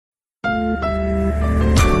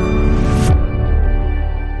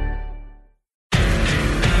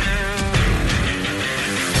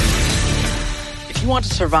want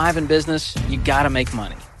to survive in business, you gotta make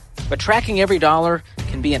money. But tracking every dollar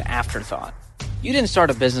can be an afterthought. You didn't start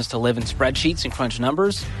a business to live in spreadsheets and crunch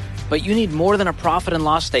numbers, but you need more than a profit and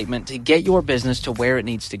loss statement to get your business to where it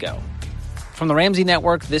needs to go. From the Ramsey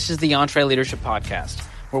Network, this is the EntreLeadership Podcast,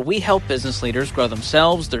 where we help business leaders grow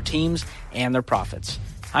themselves, their teams, and their profits.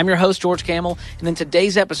 I'm your host, George Camel, and in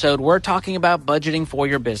today's episode, we're talking about budgeting for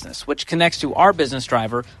your business, which connects to our business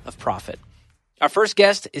driver of profit. Our first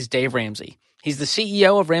guest is Dave Ramsey. He's the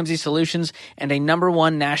CEO of Ramsey Solutions and a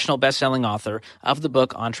 #1 national best-selling author of the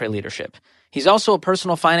book EntreLeadership. He's also a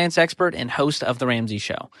personal finance expert and host of The Ramsey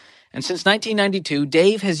Show. And since 1992,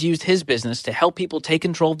 Dave has used his business to help people take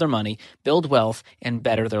control of their money, build wealth, and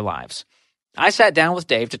better their lives. I sat down with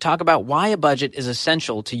Dave to talk about why a budget is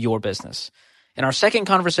essential to your business. In our second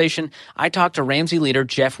conversation, I talked to Ramsey leader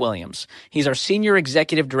Jeff Williams. He's our Senior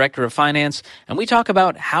Executive Director of Finance, and we talk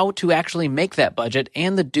about how to actually make that budget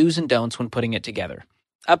and the do's and don'ts when putting it together.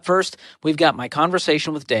 Up first, we've got my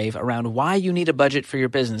conversation with Dave around why you need a budget for your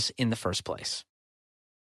business in the first place.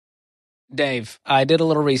 Dave, I did a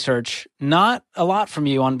little research. Not a lot from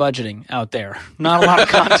you on budgeting out there. Not a lot of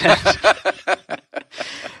content.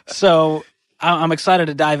 So I'm excited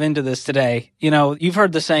to dive into this today. You know, you've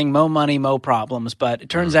heard the saying, mo money, mo problems, but it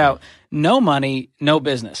turns out no money, no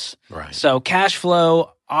business. Right. So cash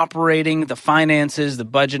flow, operating, the finances, the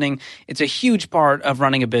budgeting, it's a huge part of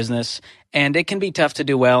running a business, and it can be tough to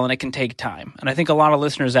do well, and it can take time. And I think a lot of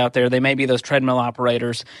listeners out there, they may be those treadmill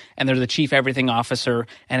operators, and they're the chief everything officer,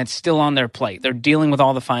 and it's still on their plate. They're dealing with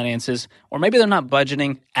all the finances, or maybe they're not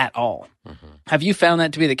budgeting at all. Mm-hmm. Have you found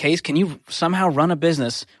that to be the case? Can you somehow run a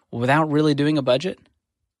business without really doing a budget?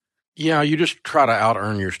 Yeah, you just try to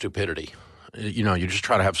out-earn your stupidity. You know, you just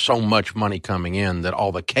try to have so much money coming in that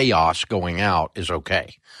all the chaos going out is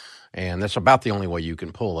okay. And that's about the only way you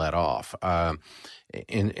can pull that off.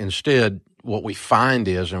 Instead, what we find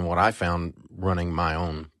is, and what I found running my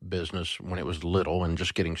own business when it was little and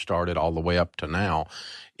just getting started all the way up to now,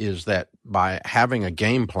 is that by having a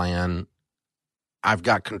game plan, I've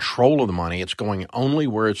got control of the money. It's going only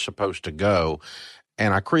where it's supposed to go,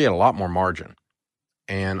 and I create a lot more margin.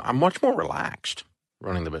 And I'm much more relaxed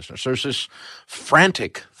running the business. There's this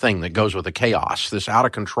frantic thing that goes with the chaos, this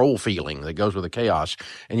out-of-control feeling that goes with the chaos,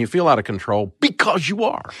 and you feel out of control because you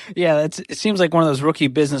are. Yeah, it seems like one of those rookie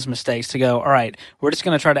business mistakes to go, all right, we're just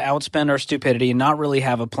going to try to outspend our stupidity and not really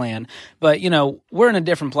have a plan. But, you know, we're in a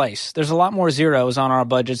different place. There's a lot more zeros on our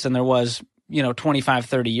budgets than there was 25,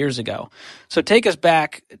 30 years ago. So take us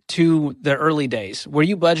back to the early days. Were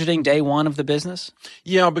you budgeting day one of the business?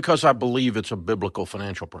 Yeah, because I believe it's a biblical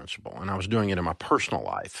financial principle, and I was doing it in my personal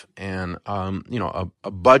life. And,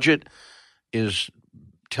 a budget is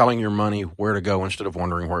telling your money where to go instead of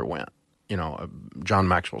wondering where it went. John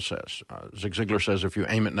Maxwell says, Zig Ziglar says, if you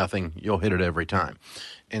aim at nothing, you'll hit it every time.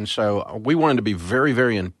 And so we wanted to be very,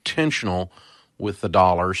 very intentional with the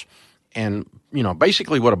dollars. And,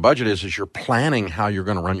 basically what a budget is you're planning how you're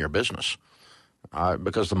going to run your business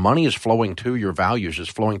because the money is flowing to your values, it's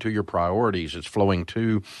flowing to your priorities, it's flowing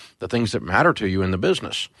to the things that matter to you in the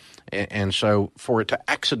business. And so for it to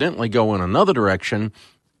accidentally go in another direction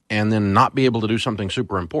and then not be able to do something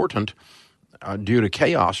super important due to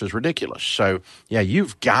chaos is ridiculous. So, yeah,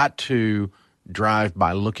 you've got to drive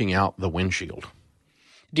by looking out the windshield.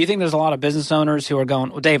 Do you think there's a lot of business owners who are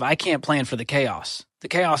going, well, Dave, I can't plan for the chaos. The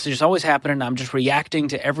chaos is just always happening. I'm just reacting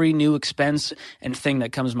to every new expense and thing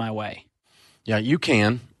that comes my way. Yeah, you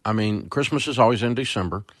can. I mean, Christmas is always in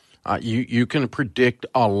December. You can predict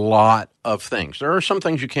a lot of things. There are some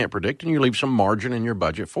things you can't predict, and you leave some margin in your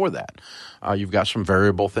budget for that. You've got some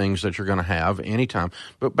variable things that you're going to have anytime.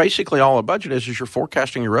 But basically all a budget is you're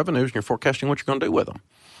forecasting your revenues and you're forecasting what you're going to do with them.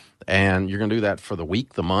 And you're going to do that for the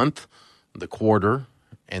week, the month, the quarter,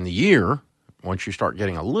 and the year once you start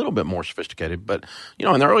getting a little bit more sophisticated. But,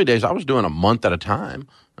 in the early days, I was doing a month at a time.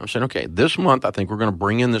 I'm saying, okay, this month I think we're going to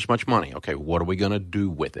bring in this much money. Okay, what are we going to do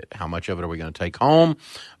with it? How much of it are we going to take home?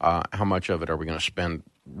 How much of it are we going to spend,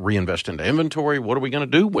 reinvest into inventory? What are we going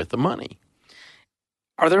to do with the money?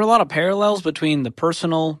 Are there a lot of parallels between the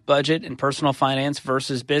personal budget and personal finance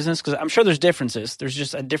versus business? Because I'm sure there's differences. There's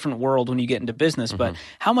just a different world when you get into business. But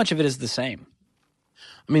how much of it is the same?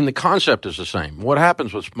 I mean, the concept is the same. What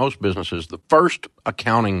happens with most businesses, the first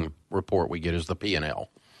accounting report we get is the P&L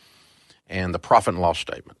and the profit and loss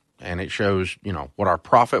statement. And it shows, what our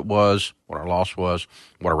profit was, what our loss was,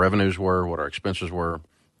 what our revenues were, what our expenses were.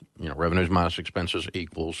 Revenues minus expenses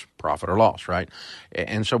equals profit or loss, right?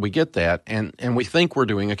 And so we get that, and we think we're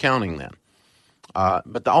doing accounting then.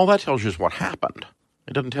 But all that tells you is what happened.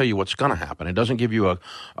 It doesn't tell you what's going to happen. It doesn't give you a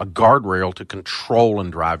guardrail to control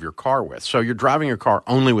and drive your car with. So you're driving your car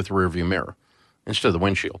only with the rearview mirror. instead of the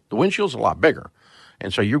windshield. The windshield's a lot bigger.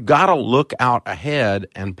 And so you've got to look out ahead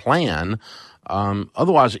and plan.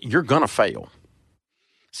 Otherwise, you're going to fail.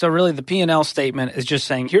 So really the P&L statement is just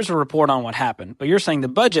saying, here's a report on what happened. But you're saying the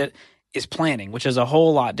budget is planning, which is a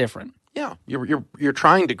whole lot different. Yeah, you're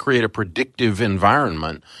trying to create a predictive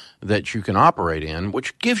environment that you can operate in,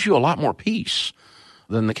 which gives you a lot more peace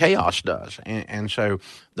than the chaos does. And so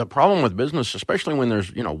the problem with business, especially when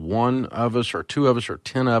there's, one of us or two of us or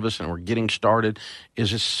 10 of us and we're getting started,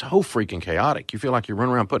 is it's so freaking chaotic. You feel like you're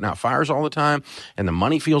running around putting out fires all the time and the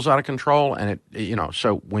money feels out of control. And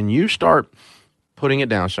so when you start putting it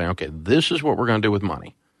down, saying, okay, this is what we're going to do with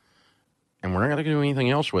money, and we're not going to do anything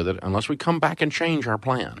else with it unless we come back and change our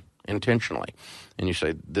plan intentionally. And you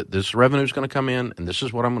say, this revenue is going to come in, and this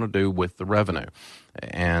is what I'm going to do with the revenue.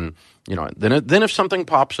 And, then if something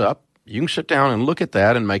pops up, you can sit down and look at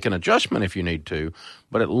that and make an adjustment if you need to,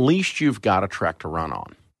 but at least you've got a track to run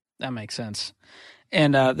on. That makes sense.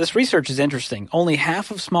 And this research is interesting. Only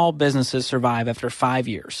half of small businesses survive after 5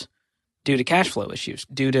 years due to cash flow issues,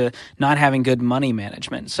 due to not having good money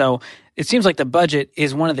management. So it seems like the budget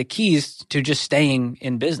is one of the keys to just staying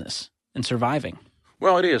in business and surviving.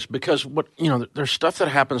 Well, it is, because there's stuff that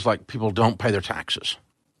happens, like people don't pay their taxes,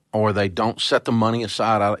 or they don't set the money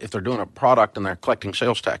aside if they're doing a product and they're collecting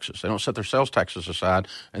sales taxes. They don't set their sales taxes aside,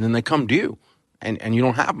 and then they come due, and you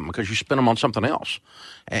don't have them because you spend them on something else.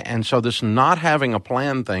 And so this not having a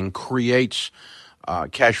plan thing creates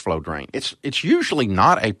cash flow drain. It's usually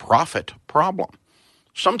not a profit problem.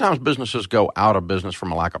 Sometimes businesses go out of business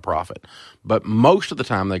from a lack of profit, but most of the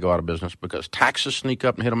time they go out of business because taxes sneak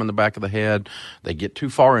up and hit them in the back of the head. They get too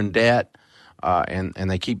far in debt, and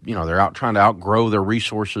they keep, they're out trying to outgrow their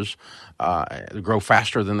resources, grow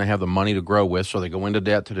faster than they have the money to grow with, so they go into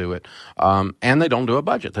debt to do it, and they don't do a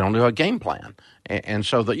budget. They don't do a game plan. And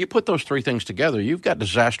so that you put those three things together, you've got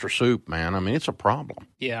disaster soup, man. I mean, it's a problem.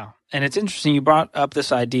 Yeah, and it's interesting. You brought up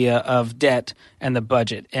this idea of debt and the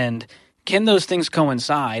budget, and can those things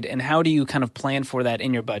coincide, and how do you kind of plan for that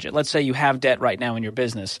in your budget? Let's say you have debt right now in your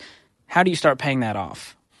business. How do you start paying that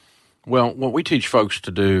off? Well, what we teach folks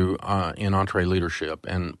to do in EntreLeadership,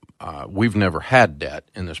 and we've never had debt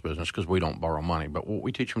in this business because we don't borrow money, but what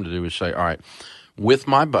we teach them to do is say, all right, with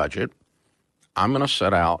my budget, I'm going to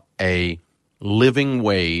set out a living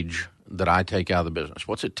wage that I take out of the business.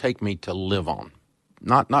 What's it take me to live on?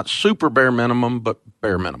 Not super bare minimum, but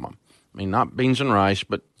bare minimum. I mean, not beans and rice,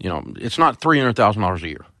 but, it's not $300,000 a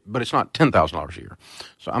year, but it's not $10,000 a year.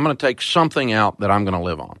 So I'm going to take something out that I'm going to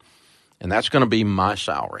live on, and that's going to be my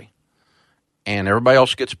salary. And everybody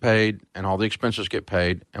else gets paid, and all the expenses get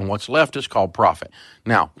paid, and what's left is called profit.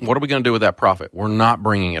 Now, what are we going to do with that profit? We're not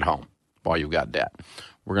bringing it home while you've got debt.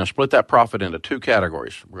 We're going to split that profit into two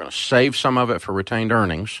categories. We're going to save some of it for retained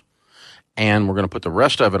earnings, and we're going to put the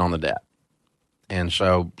rest of it on the debt. And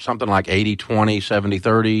so something like 80-20,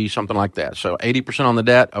 70-30, something like that. So 80% on the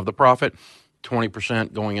debt of the profit,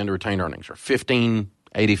 20% going into retained earnings, or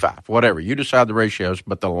 15-85, whatever. You decide the ratios,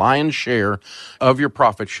 but the lion's share of your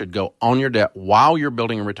profit should go on your debt while you're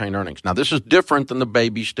building retained earnings. Now, this is different than the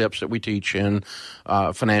baby steps that we teach in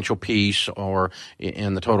Financial Peace or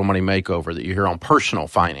in the Total Money Makeover that you hear on personal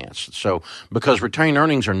finance. So because retained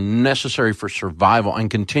earnings are necessary for survival,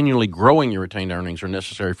 and continually growing your retained earnings are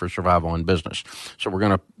necessary for survival in business. So we're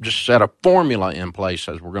going to just set a formula in place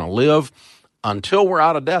as we're going to live until we're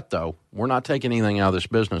out of debt, though. We're not taking anything out of this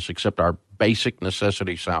business except our basic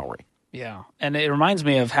necessity salary. Yeah. And it reminds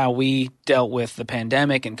me of how we dealt with the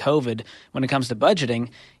pandemic and COVID when it comes to budgeting.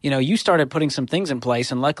 You started putting some things in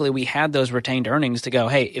place, and luckily we had those retained earnings to go,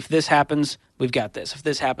 hey, if this happens, we've got this. If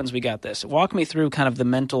this happens, we got this. Walk me through kind of the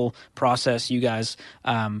mental process you guys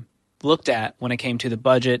looked at when it came to the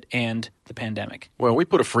budget and the pandemic. Well, we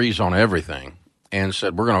put a freeze on everything and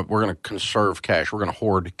said we're going to conserve cash. We're going to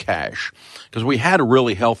hoard cash because we had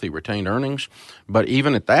really healthy retained earnings. But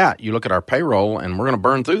even at that, you look at our payroll, and we're going to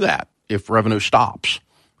burn through that if revenue stops.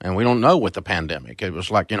 And we don't know with the pandemic. It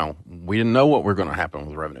was like, we didn't know what was going to happen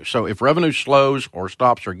with revenue. So if revenue slows or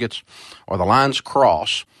stops or the lines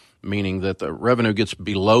cross, meaning that the revenue gets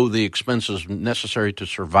below the expenses necessary to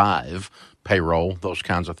survive, payroll, those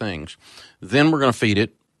kinds of things, then we're going to feed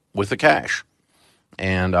it with the cash.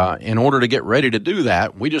 And in order to get ready to do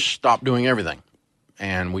that, we just stopped doing everything.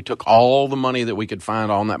 And we took all the money that we could find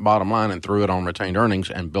on that bottom line and threw it on retained earnings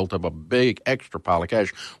and built up a big extra pile of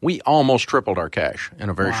cash. We almost tripled our cash in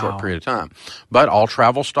a very short period of time. But all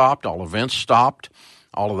travel stopped, all events stopped,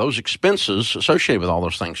 all of those expenses associated with all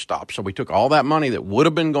those things stopped. So we took all that money that would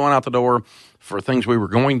have been going out the door for things we were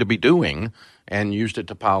going to be doing and used it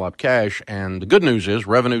to pile up cash. And the good news is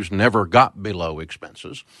revenues never got below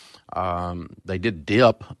expenses. They did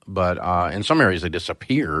dip, but in some areas they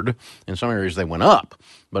disappeared. In some areas they went up.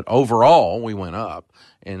 But overall, we went up.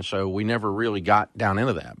 And so we never really got down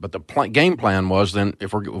into that. But the game plan was then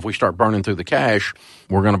if we start burning through the cash,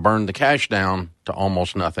 we're going to burn the cash down to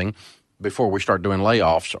almost nothing before we start doing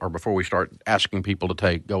layoffs or before we start asking people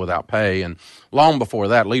to go without pay. And long before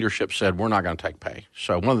that, leadership said, we're not going to take pay.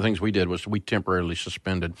 So one of the things we did was we temporarily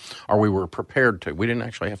suspended, or we were prepared to. We didn't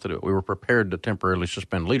actually have to do it. We were prepared to temporarily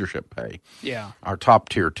suspend leadership pay. Yeah. Our top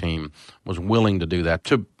tier team was willing to do that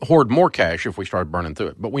to hoard more cash if we started burning through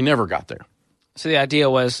it. But we never got there. So the idea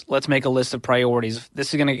was, let's make a list of priorities.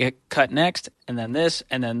 This is going to get cut next, and then this,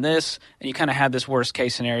 and then this. And you kind of had this worst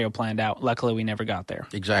case scenario planned out. Luckily, we never got there.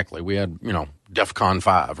 Exactly. We had, DEFCON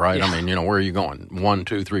 5, right? Yeah. I mean, where are you going? 1,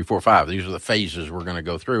 2, 3, 4, 5. These are the phases we're going to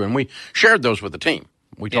go through. And we shared those with the team.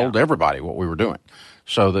 We told everybody what we were doing.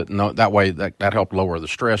 So that way that helped lower the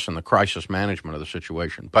stress and the crisis management of the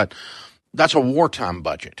situation. But that's a wartime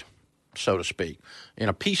budget, so to speak. In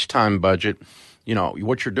a peacetime budget,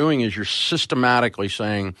 what you're doing is you're systematically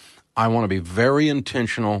saying, I want to be very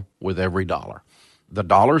intentional with every dollar. The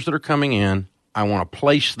dollars that are coming in, I want to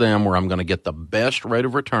place them where I'm going to get the best rate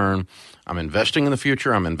of return. I'm investing in the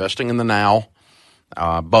future. I'm investing in the now,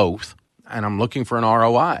 both. And I'm looking for an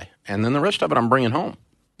ROI. And then the rest of it I'm bringing home.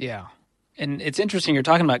 Yeah. And it's interesting. You're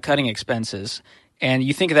talking about cutting expenses. And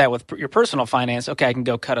you think of that with your personal finance, okay, I can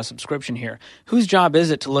go cut a subscription here. Whose job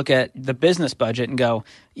is it to look at the business budget and go,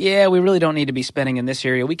 yeah, we really don't need to be spending in this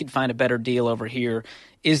area. We could find a better deal over here.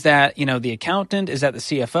 Is that, the accountant? Is that the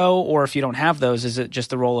CFO? Or if you don't have those, is it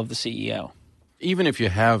just the role of the CEO? Even if you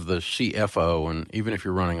have the CFO and even if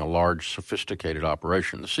you're running a large, sophisticated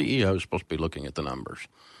operation, the CEO is supposed to be looking at the numbers.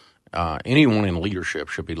 Anyone in leadership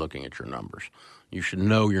should be looking at your numbers. You should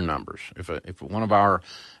know your numbers. If one of our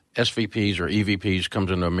SVPs or EVPs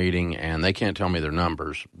comes into a meeting and they can't tell me their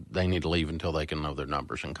numbers, they need to leave until they can know their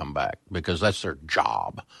numbers and come back, because that's their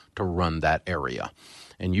job to run that area.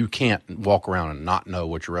 And you can't walk around and not know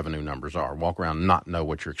what your revenue numbers are, walk around and not know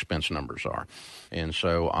what your expense numbers are. And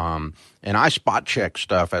so, and I spot check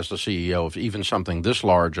stuff as the CEO of even something this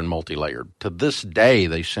large and multi-layered. To this day,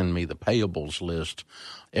 they send me the payables list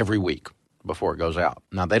every week before it goes out.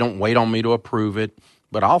 Now, they don't wait on me to approve it,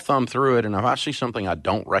 but I'll thumb through it, and if I see something I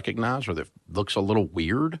don't recognize or that looks a little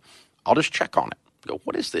weird, I'll just check on it. Go,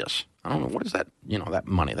 what is this? I don't know. What is that? That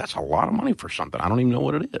money. That's a lot of money for something. I don't even know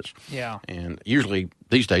what it is. Yeah. And usually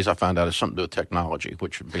these days I find out it's something to do with technology,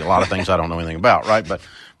 which would be a lot of things I don't know anything about, right?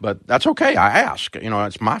 But that's okay. I ask.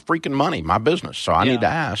 It's my freaking money, my business, so I need to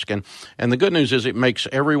ask. And the good news is it makes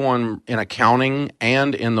everyone in accounting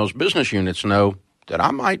and in those business units know that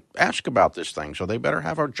I might ask about this thing, so they better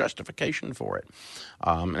have a justification for it.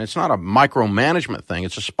 And it's not a micromanagement thing.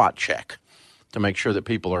 It's a spot check to make sure that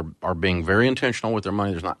people are being very intentional with their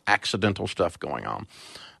money. There's not accidental stuff going on.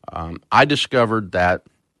 I discovered that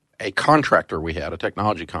a contractor we had, a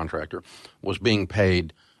technology contractor, was being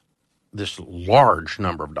paid this large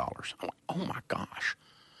number of dollars. I went, oh, my gosh.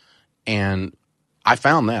 And I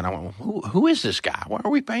found that. I went, who is this guy? Why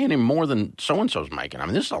are we paying him more than so-and-so's making? I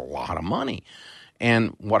mean, this is a lot of money.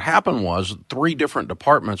 And what happened was 3 different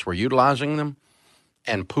departments were utilizing them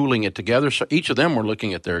and pooling it together. So each of them were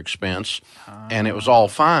looking at their expense, and it was all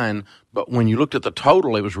fine. But when you looked at the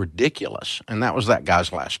total, it was ridiculous. And that was that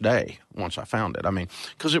guy's last day once I found it. I mean,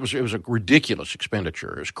 because it was a ridiculous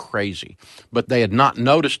expenditure. It was crazy. But they had not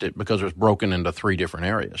noticed it because it was broken into 3 different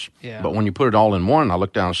areas. Yeah. But when you put it all in one, I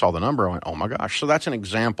looked down and saw the number. I went, oh, my gosh. So that's an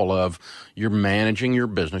example of you're managing your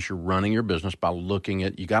business. You're running your business by looking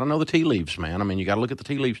at – you got to know the tea leaves, man. I mean, you got to look at the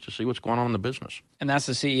tea leaves to see what's going on in the business. And that's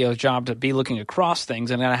the CEO's job, to be looking across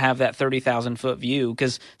things and to have that 30,000-foot view,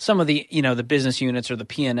 because some of the, the business units or the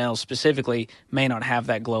P&L specifically may not have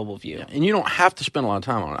that global view. Yeah, and you don't have to spend a lot of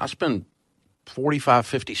time on it. I spend 45,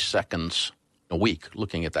 50 seconds a week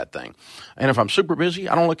looking at that thing. And if I'm super busy,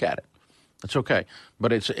 I don't look at it. It's okay.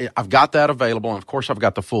 But I've got that available. And, of course, I've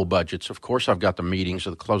got the full budgets. Of course, I've got the meetings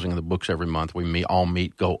of the closing of the books every month. We all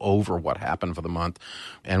meet, go over what happened for the month,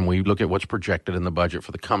 and we look at what's projected in the budget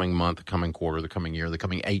for the coming month, the coming quarter, the coming year, the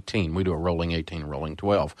coming 18. We do a rolling 18, rolling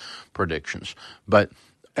 12 predictions. But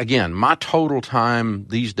again, my total time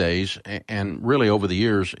these days and really over the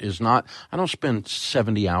years is not – I don't spend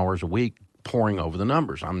 70 hours a week poring over the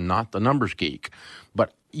numbers. I'm not the numbers geek.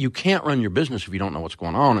 But you can't run your business if you don't know what's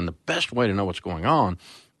going on, and the best way to know what's going on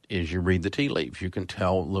is you read the tea leaves. You can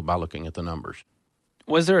tell by looking at the numbers.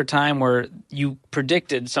 Was there a time where you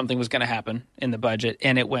predicted something was going to happen in the budget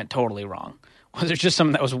and it went totally wrong? Was there just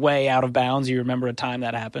something that was way out of bounds? You remember a time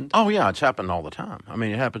that happened? Oh, yeah, it's happened all the time. I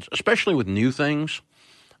mean, it happens, especially with new things,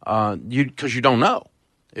 because you don't know.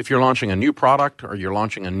 If you're launching a new product or you're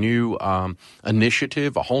launching a new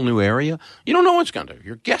initiative, a whole new area, you don't know what it's going to do.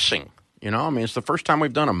 You're guessing. I mean, it's the first time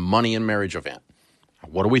we've done a money and marriage event.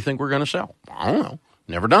 What do we think we're going to sell? I don't know.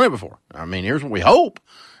 Never done it before. I mean, here's what we hope,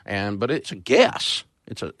 but it's a guess.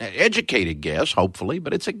 It's an educated guess, hopefully,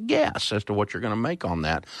 but it's a guess as to what you're going to make on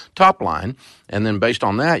that top line. And then based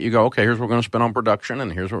on that, you go, okay, here's what we're going to spend on production,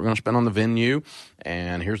 and here's what we're going to spend on the venue,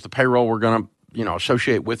 and here's the payroll we're going to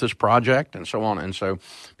associate with this project, and so on. And so,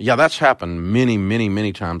 yeah, that's happened many, many,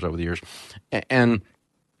 many times over the years. And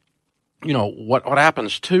what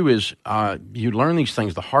happens too is you learn these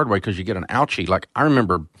things the hard way because you get an ouchie. Like I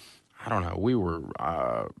remember, I don't know, we were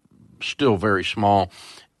still very small,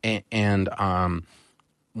 and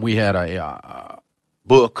we had a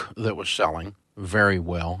book that was selling very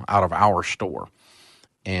well out of our store,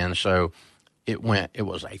 and so it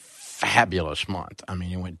was a fabulous month. I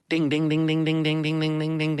mean, it went ding, ding, ding, ding, ding, ding, ding, ding,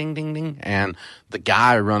 ding, ding, ding, ding, ding. And the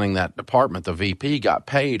guy running that department, the VP, got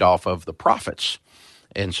paid off of the profits.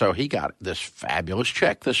 And so he got this fabulous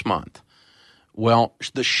check this month. Well,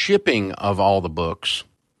 the shipping of all the books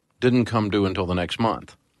didn't come due until the next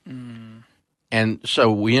month. And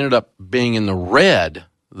so we ended up being in the red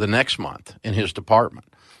the next month in his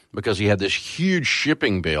department because he had this huge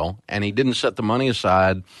shipping bill and he didn't set the money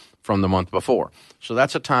aside from the month before. So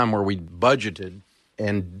that's a time where we budgeted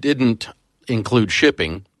and didn't include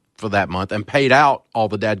shipping for that month and paid out all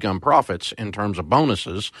the dadgum profits in terms of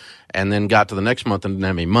bonuses and then got to the next month and didn't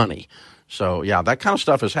have any money. So, yeah, that kind of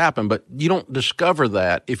stuff has happened, but you don't discover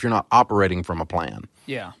that if you're not operating from a plan.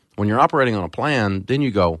 Yeah. When you're operating on a plan, then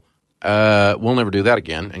you go, we'll never do that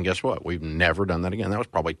again. And guess what? We've never done that again. That was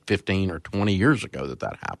probably 15 or 20 years ago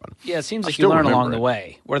that happened. Yeah, it seems like you learn along the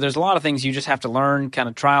way, where there's a lot of things you just have to learn, kind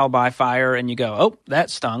of trial by fire, and you go, oh, that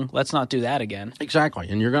stung. Let's not do that again. Exactly,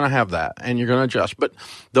 and you're going to have that, and you're going to adjust. But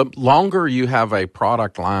the longer you have a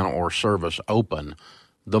product line or service open,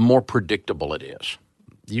 the more predictable it is.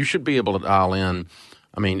 You should be able to dial in.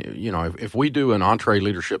 I mean, if we do an Entree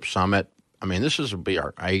Leadership Summit, I mean, this will be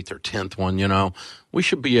our 8th or 10th one, we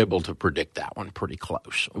should be able to predict that one pretty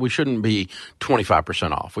close. We shouldn't be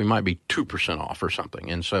 25% off. We might be 2% off or something.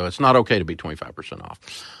 And so it's not okay to be 25% off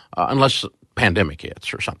unless pandemic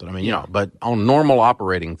hits or something. I mean, but on normal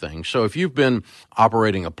operating things. So if you've been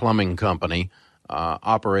operating a plumbing company,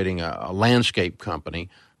 operating a landscape company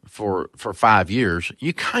for 5 years,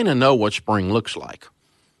 you kind of know what spring looks like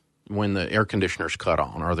when the air conditioner's cut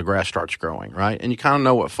on or the grass starts growing, right? And you kind of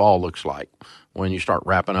know what fall looks like when you start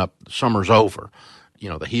wrapping up, summer's over,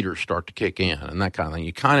 the heaters start to kick in and that kind of thing.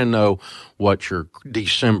 You kind of know what your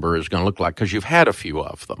December is going to look like because you've had a few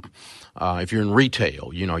of them. If you're in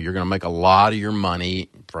retail, you're going to make a lot of your money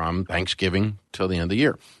from Thanksgiving till the end of the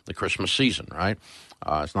year, the Christmas season, right?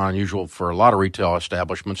 It's not unusual for a lot of retail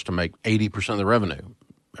establishments to make 80% of the revenue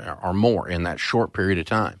or more in that short period of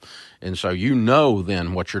time. And so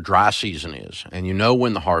then what your dry season is, and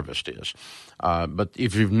when the harvest is. But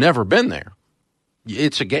if you've never been there,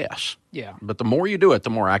 it's a guess. Yeah. But the more you do it, the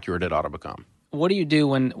more accurate it ought to become. What do you do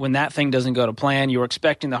when that thing doesn't go to plan? You were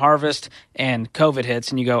expecting the harvest and COVID hits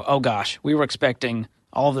and you go, oh gosh, we were expecting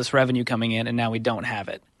all of this revenue coming in and now we don't have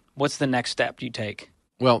it. What's the next step you take?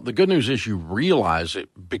 Well, the good news is you realize it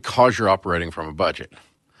because you're operating from a budget.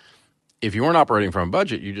 If you weren't operating from a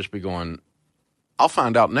budget, you'd just be going, I'll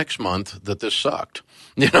find out next month that this sucked,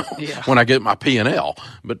 when I get my P&L.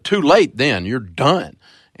 But too late then, you're done.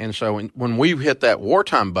 And so when we hit that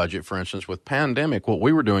wartime budget, for instance, with pandemic, what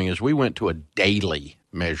we were doing is we went to a daily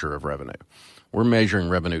measure of revenue. We're measuring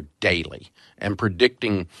revenue daily and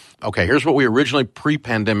predicting, okay, here's what we originally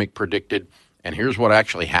pre-pandemic predicted, and here's what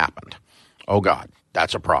actually happened. Oh, God,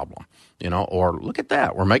 that's a problem. Or look at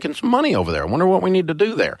that. We're making some money over there. I wonder what we need to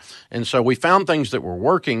do there. And so we found things that were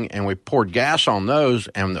working and we poured gas on those,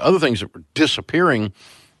 and the other things that were disappearing,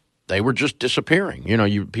 they were just disappearing.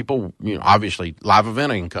 People, obviously live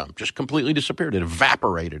event income just completely disappeared. It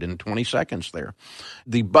evaporated in 20 seconds there.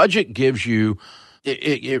 The budget gives you,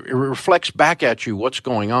 it reflects back at you what's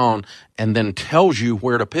going on and then tells you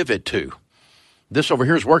where to pivot to. This over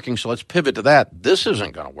here is working, so let's pivot to that. This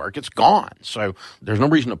isn't going to work. It's gone. So there's no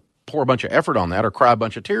reason to pour a bunch of effort on that or cry a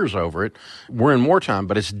bunch of tears over it. We're in wartime,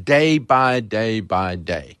 but it's day by day by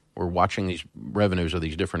day. We're watching these revenues of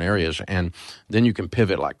these different areas, and then you can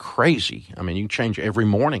pivot like crazy. I mean, you can change every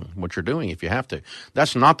morning what you're doing if you have to.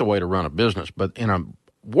 That's not the way to run a business, but in a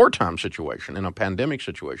wartime situation, in a pandemic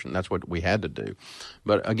situation, that's what we had to do.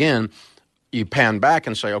 But again, you pan back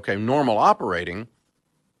and say, okay, normal operating,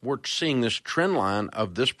 we're seeing this trend line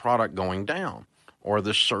of this product going down. or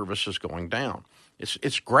this service is going down.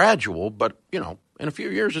 It's gradual, but, in a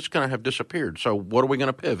few years it's going to have disappeared. So what are we going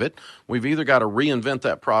to pivot? We've either got to reinvent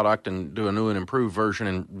that product and do a new and improved version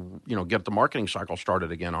and, get the marketing cycle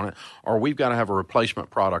started again on it, or we've got to have a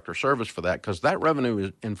replacement product or service for that, because that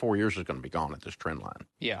revenue in 4 years is going to be gone at this trend line.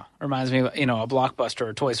 Yeah. Reminds me of, a Blockbuster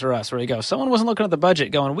or Toys R Us where you go, someone wasn't looking at the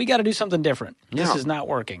budget going, we got to do something different. This is not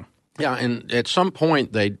working. Yeah, and at some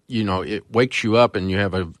point it wakes you up and you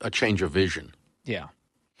have a change of vision. Yeah.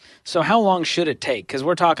 So how long should it take? Because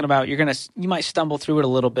we're talking about you might stumble through it a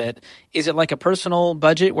little bit. Is it like a personal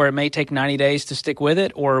budget where it may take 90 days to stick with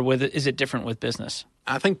it, or is it different with business?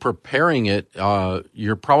 I think preparing it,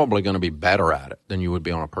 you're probably going to be better at it than you would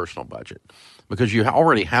be on a personal budget, because you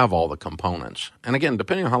already have all the components. And again,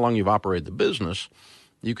 depending on how long you've operated the business,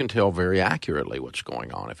 you can tell very accurately what's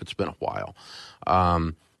going on if it's been a while.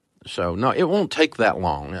 So no, it won't take that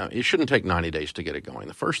long. It shouldn't take 90 days to get it going.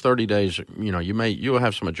 The first 30 days, you'll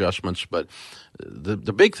have some adjustments, but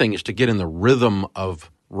the big thing is to get in the rhythm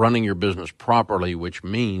of running your business properly, which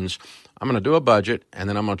means I'm going to do a budget, and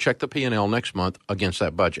then I'm going to check the P&L next month against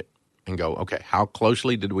that budget and go, okay, how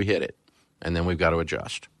closely did we hit it? And then we've got to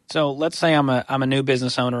adjust. So let's say I'm a new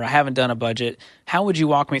business owner. I haven't done a budget. How would you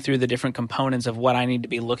walk me through the different components of what I need to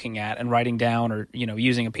be looking at and writing down, or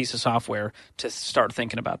using a piece of software to start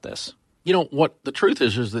thinking about this? What the truth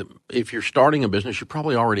is that if you're starting a business, you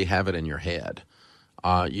probably already have it in your head.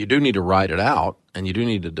 You do need to write it out, and you do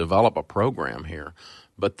need to develop a program here.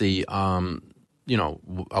 But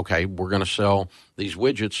okay, we're going to sell these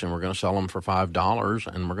widgets, and we're going to sell them for $5,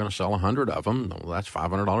 and we're going to sell 100 of them. Well, that's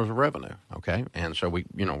 $500 of revenue, okay? And so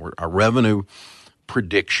our revenue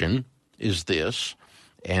prediction is this,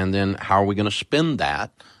 and then how are we going to spend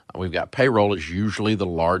that? We've got payroll is usually the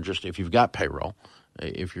largest if you've got payroll.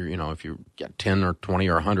 If you've got 10 or 20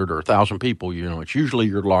 or 100 or 1,000 people, it's usually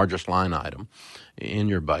your largest line item in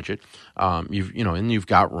your budget. And you've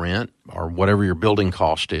got rent or whatever your building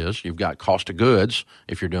cost is. You've got cost of goods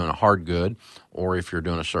if you're doing a hard good, or if you're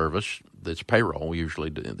doing a service that's payroll,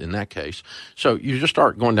 usually in that case. So you just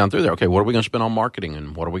start going down through there. Okay, what are we going to spend on marketing,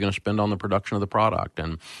 and what are we going to spend on the production of the product,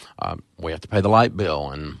 and we have to pay the light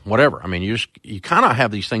bill and whatever. I mean, you kind of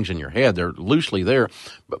have these things in your head. They're loosely there,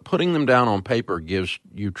 but putting them down on paper gives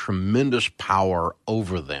you tremendous power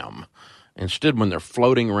over them. Instead, when they're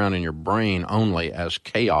floating around in your brain only as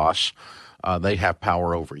chaos, they have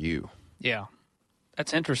power over you. Yeah.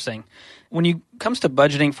 That's interesting. When it comes to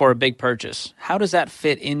budgeting for a big purchase, how does that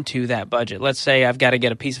fit into that budget? Let's say I've got to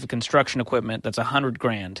get a piece of construction equipment that's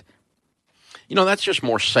 $100,000. That's just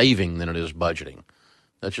more saving than it is budgeting.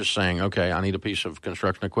 That's just saying, okay, I need a piece of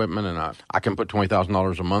construction equipment, and I can put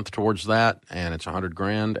 $20,000 a month towards that, and it's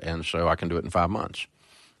 $100,000, and so I can do it in 5 months.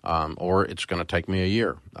 Or it's going to take me a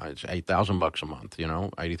year. It's $8,000 a month.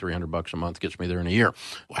 $8,300 a month gets me there in a year.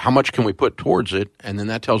 How much can we put towards it? And then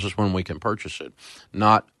that tells us when we can purchase it.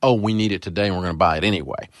 Not, we need it today and we're going to buy it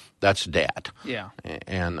anyway. That's debt. Yeah.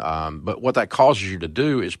 And but what that causes you to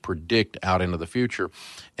do is predict out into the future.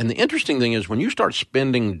 And the interesting thing is, when you start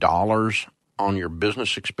spending dollars on your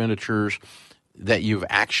business expenditures that you've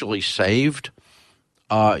actually saved,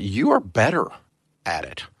 you are better at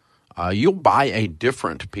it. You'll buy a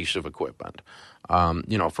different piece of equipment.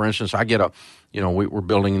 For instance, I get we're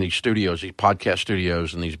building these studios, these podcast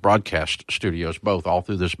studios and these broadcast studios, both all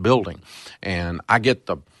through this building. And I get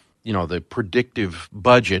the predictive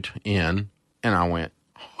budget in, and I went,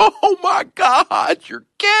 oh my God, you're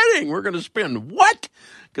kidding. We're going to spend what?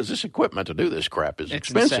 Because this equipment to do this crap is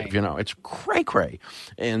expensive. Insane. It's cray-cray.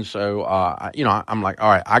 And so, I'm like, all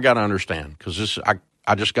right, I got to understand, because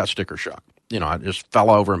I just got sticker shock. I just fell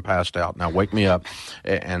over and passed out. Now wake me up.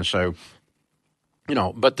 And so,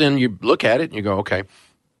 but then you look at it and you go, okay,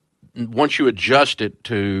 once you adjust it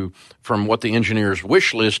from what the engineer's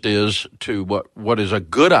wish list is to what is a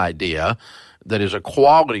good idea, that is a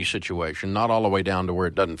quality situation, not all the way down to where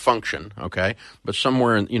it doesn't function, okay, but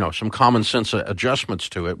somewhere in, some common sense adjustments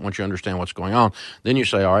to it, once you understand what's going on, then you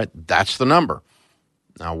say, all right, that's the number.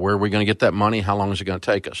 Now, where are we going to get that money? How long is it going to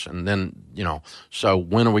take us? And then, so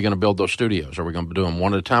when are we going to build those studios? Are we going to do them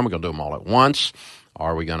one at a time? Are we going to do them all at once?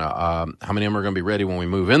 Are we going to, how many of them are going to be ready when we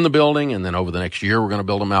move in the building? And then over the next year, we're going to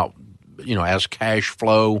build them out, as cash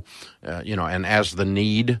flow, and as the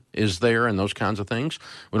need is there and those kinds of things.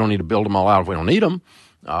 We don't need to build them all out if we don't need them.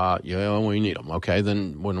 We need them. Okay,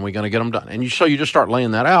 then when are we going to get them done? And so you just start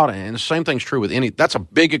laying that out, and the same thing's true with that's a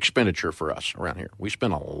big expenditure for us around here. We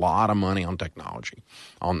spend a lot of money on technology,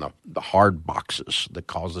 on the hard boxes that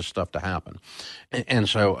cause this stuff to happen. And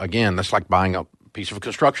so, again, that's like buying a piece of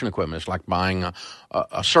construction equipment. It's like buying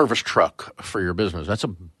a service truck for your business. That's a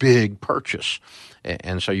big purchase.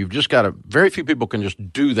 And so you've just got to, very few people can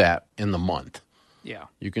just do that in the month. Yeah.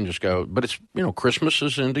 You can just go, but it's, Christmas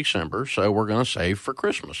is in December, so we're going to save for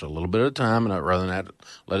Christmas a little bit at a time, and rather than that,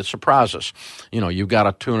 let it surprise us. You've got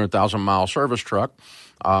a 200,000-mile service truck.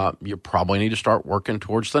 You probably need to start working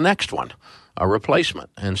towards the next one, a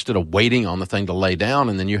replacement, instead of waiting on the thing to lay down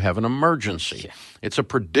and then you have an emergency. Yeah. It's a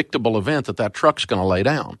predictable event that truck's going to lay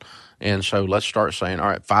down. And so let's start saying, all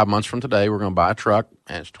right, 5 months from today, we're going to buy a truck,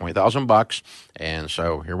 and it's $20,000. And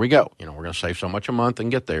so here we go. We're going to save so much a month and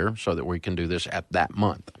get there so that we can do this at that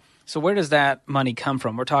month. So where does that money come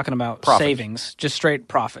from? We're talking about profits. Savings, just straight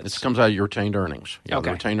profits. It comes out of your retained earnings. Okay.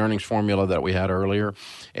 The retained earnings formula that we had earlier.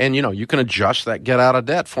 And, you can adjust that get out of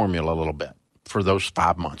debt formula a little bit for those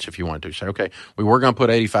 5 months if you want to. Say, okay, we were going to put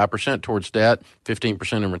 85% towards debt,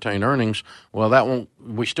 15% in retained earnings. Well,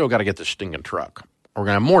 we still got to get this stinking truck. We're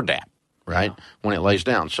going to have more debt, right, when it lays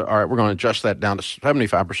down. So, all right, we're going to adjust that down to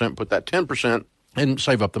 75%, put that 10%, and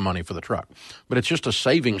save up the money for the truck. But it's just a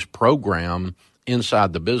savings program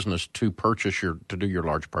inside the business to do your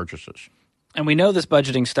large purchases. And we know this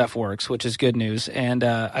budgeting stuff works, which is good news. And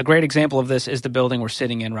a great example of this is the building we're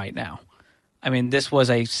sitting in right now. I mean, this was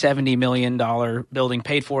a $70 million building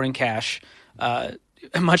paid for in cash,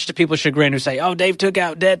 much to people's chagrin who say, oh, Dave took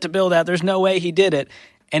out debt to build out. There's no way he did it.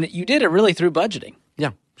 And you did it really through budgeting.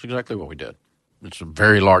 Yeah, that's exactly what we did. It's a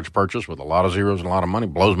very large purchase with a lot of zeros and a lot of money.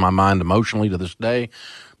 Blows my mind emotionally to this day.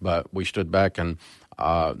 But we stood back and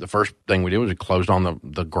the first thing we did was we closed on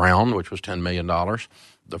the ground, which was $10 million.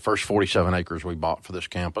 The first 47 acres we bought for this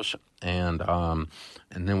campus. And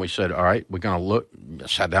then we said, all right, we're going to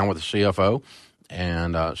sat down with the CFO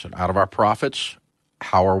and said, out of our profits,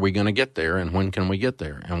 how are we going to get there and when can we get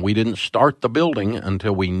there? And we didn't start the building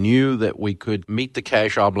until we knew that we could meet the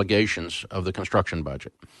cash obligations of the construction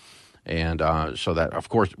budget. And so that, of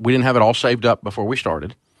course, we didn't have it all saved up before we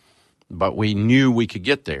started, but we knew we could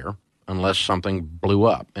get there unless something blew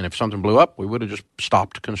up. And if something blew up, we would have just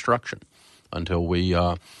stopped construction until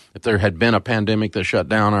if there had been a pandemic that shut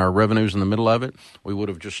down our revenues in the middle of it, we would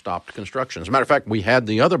have just stopped construction. As a matter of fact, we had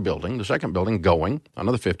the other building, the second building, going,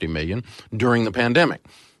 another $50 million, during the pandemic.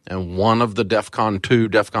 And one of the DEFCON 2,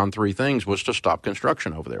 DEFCON 3 things was to stop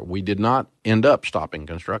construction over there. We did not end up stopping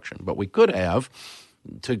construction, but we could have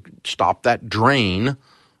to stop that drain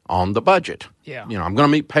on the budget. Yeah. I'm going to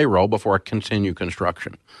meet payroll before I continue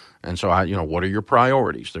construction. And so, what are your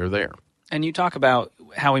priorities? They're there. And you talk about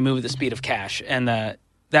how we move at the speed of cash, and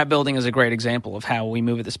that building is a great example of how we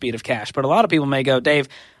move at the speed of cash. But a lot of people may go, Dave,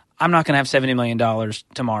 I'm not going to have $70 million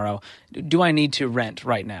tomorrow. Do I need to rent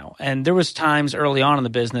right now? And there was times early on in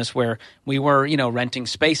the business where we were, renting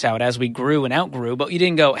space out as we grew and outgrew, but you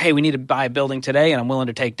didn't go, hey, we need to buy a building today and I'm willing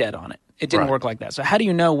to take debt on it. It didn't work like that. So how do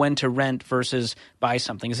you know when to rent versus buy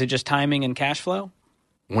something? Is it just timing and cash flow?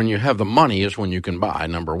 When you have the money is when you can buy,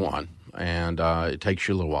 number one. And it takes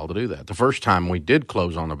you a little while to do that. The first time we did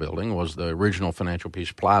close on a building was the original Financial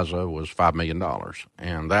Peace Plaza was $5 million.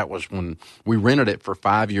 And that was when we rented it for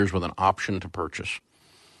 5 years with an option to purchase.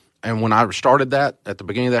 And when I started that at the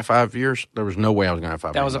beginning of that 5 years, there was no way I was going to have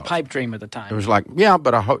 $5 million. That was a pipe dream at the time. It was like, yeah,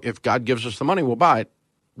 but if God gives us the money, we'll buy it.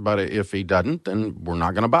 But if he doesn't, then we're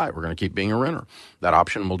not going to buy it. We're going to keep being a renter. That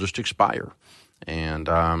option will just expire. And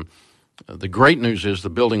the great news is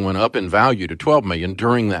the building went up in value to $12 million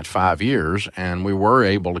during that 5 years, and we were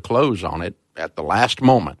able to close on it at the last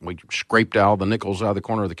moment. We scraped out the nickels out of the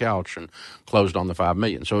corner of the couch and closed on the $5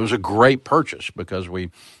 million. So it was a great purchase because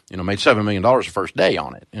we, made $7 million the first day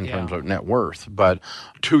on it in terms of net worth. But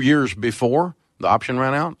 2 years before the option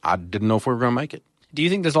ran out, I didn't know if we were going to make it. Do you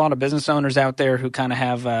think there's a lot of business owners out there who kind of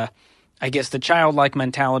have, the childlike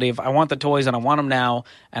mentality of I want the toys and I want them now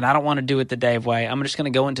and I don't want to do it the Dave way. I'm just going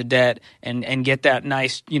to go into debt and get that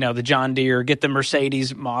nice, the John Deere, get the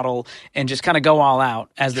Mercedes model and just kind of go all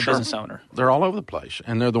out as the business owner? They're all over the place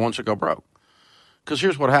and they're the ones that go broke. Because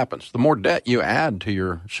here's what happens. The more debt you add to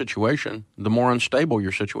your situation, the more unstable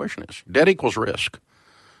your situation is. Debt equals risk.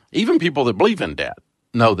 Even people that believe in debt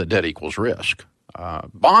know that debt equals risk.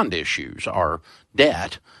 Bond issues are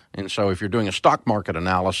debt. And so if you're doing a stock market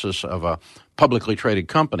analysis of a publicly traded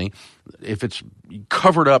company, if it's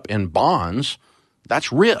covered up in bonds,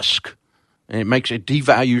 that's risk. And it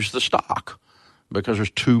devalues the stock because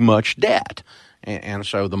there's too much debt. And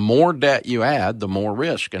so the more debt you add, the more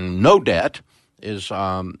risk. And no debt is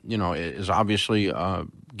obviously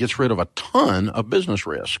gets rid of a ton of business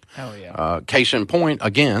risk. Oh, yeah. Case in point,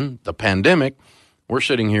 again, the pandemic. We're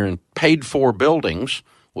sitting here in paid-for buildings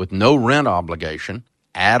with no rent obligation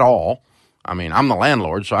at all. I mean, I'm the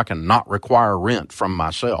landlord, so I can not require rent from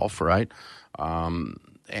myself, right? And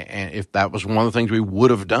if that was one of the things we would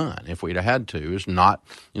have done if we'd have had to, is not,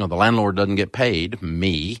 the landlord doesn't get paid,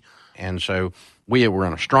 me. And so we were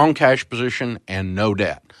in a strong cash position and no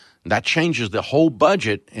debt. That changes the whole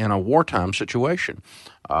budget in a wartime situation.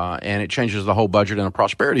 And it changes the whole budget in a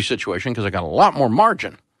prosperity situation because I got a lot more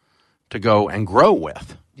margin to go and grow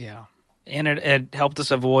with. Yeah. And it helped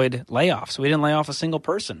us avoid layoffs. We didn't lay off a single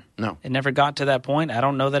person. No. It never got to that point. I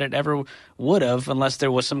don't know that it ever would have unless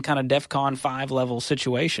there was some kind of DEFCON 5 level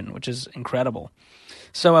situation, which is incredible.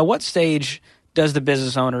 So at what stage does the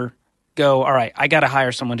business owner go, all right, I got to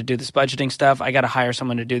hire someone to do this budgeting stuff. I got to hire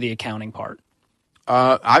someone to do the accounting part?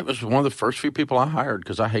 I was one of the first few people I hired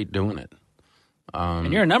because I hate doing it.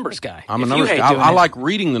 And you're a numbers guy. I'm a numbers guy. I like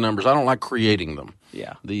reading the numbers. I don't like creating them.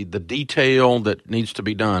 Yeah. The detail that needs to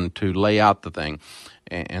be done to lay out the thing.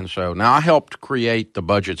 And so now I helped create the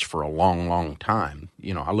budgets for a long, long time.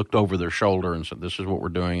 I looked over their shoulder and said, this is what we're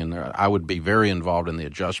doing. And I would be very involved in the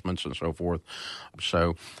adjustments and so forth.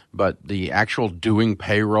 So, but the actual doing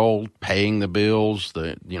payroll, paying the bills,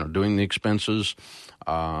 doing the expenses,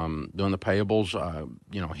 doing the payables,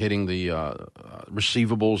 hitting the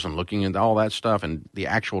receivables and looking at all that stuff and the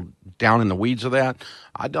actual down in the weeds of that,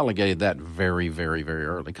 I delegated that very, very, very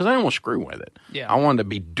early because I didn't want to screw with it. Yeah. I wanted to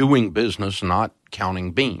be doing business, not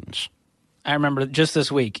counting beans. I remember just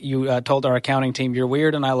this week you told our accounting team, you're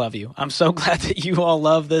weird and I love you. I'm so glad that you all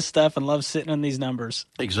love this stuff and love sitting on these numbers.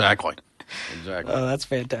 Exactly. Oh, that's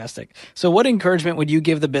fantastic. So what encouragement would you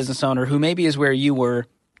give the business owner who maybe is where you were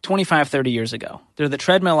 25, 30 years ago? They're the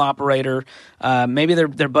treadmill operator. Maybe their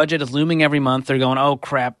budget is looming every month. They're going, oh,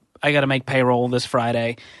 crap, I got to make payroll this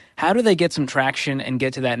Friday. How do they get some traction and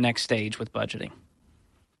get to that next stage with budgeting?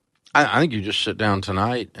 I think you just sit down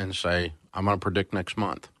tonight and say, I'm going to predict next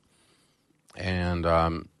month. And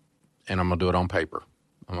I'm going to do it on paper.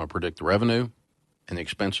 I'm going to predict the revenue and the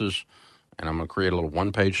expenses, and I'm going to create a little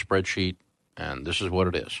one-page spreadsheet, and this is what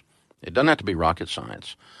it is. It doesn't have to be rocket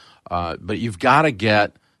science. But you've got to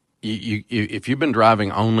get if you've been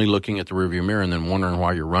driving only looking at the rearview mirror and then wondering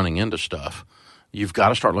why you're running into stuff, you've got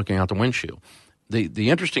to start looking out the windshield. The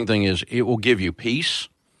interesting thing is it will give you peace.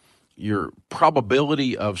 Your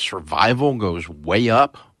probability of survival goes way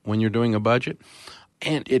up when you're doing a budget,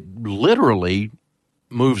 and it literally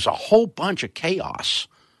moves a whole bunch of chaos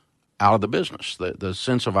out of the business. The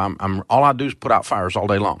sense of I'm all I do is put out fires all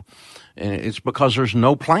day long, and it's because there's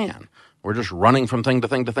no plan. We're just running from thing to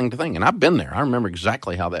thing to thing to thing. And I've been there. I remember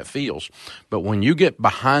exactly how that feels. But when you get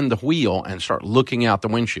behind the wheel and start looking out the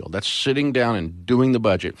windshield, that's sitting down and doing the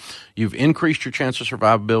budget, you've increased your chance of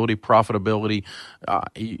survivability, profitability.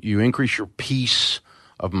 You increase your peace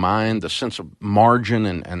of mind, the sense of margin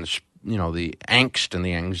and the angst and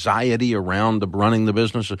the anxiety around running the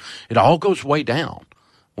business. It all goes way down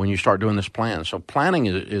when you start doing this plan. So planning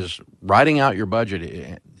is writing out your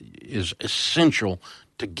budget is essential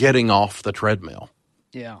to getting off the treadmill.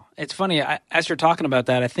 Yeah. It's funny, as you're talking about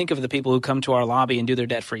that, I think of the people who come to our lobby and do their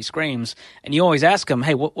debt-free screams, and you always ask them,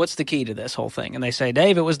 hey, what's the key to this whole thing? And they say,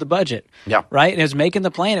 Dave, it was the budget. Yeah. Right? And it was making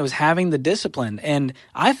the plan. It was having the discipline. And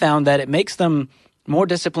I found that it makes them more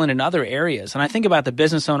disciplined in other areas. And I think about the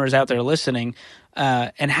business owners out there listening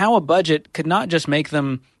and how a budget could not just make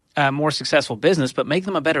them a more successful business, but make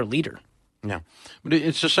them a better leader. Yeah. But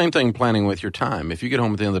it's the same thing planning with your time. If you get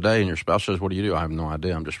home at the end of the day and your spouse says, what do you do? I have no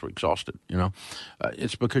idea. I'm just exhausted,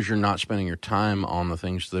 It's because you're not spending your time on the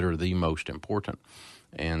things that are the most important.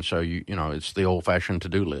 And so, it's the old-fashioned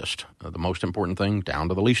to-do list. The most important thing down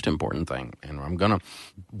to the least important thing. And I'm going to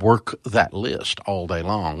work that list all day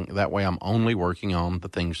long. That way I'm only working on the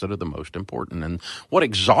things that are the most important. And what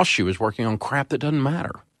exhausts you is working on crap that doesn't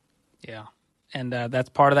matter. Yeah. And that's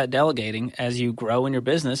part of that delegating. As you grow in your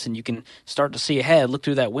business and you can start to see ahead, look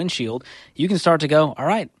through that windshield, you can start to go, all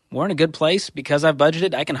right, we're in a good place because I've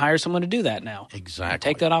budgeted. I can hire someone to do that now. Exactly.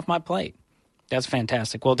 Take that off my plate. That's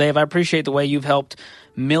fantastic. Well, Dave, I appreciate the way you've helped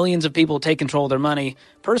millions of people take control of their money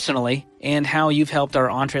personally and how you've helped our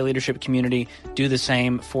EntreLeadership community do the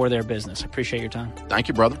same for their business. I appreciate your time. Thank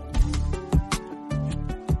you, brother.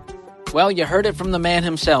 Well, you heard it from the man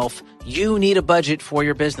himself. You need a budget for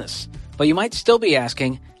your business. But you might still be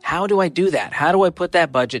asking, how do I do that? How do I put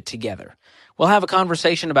that budget together? We'll have a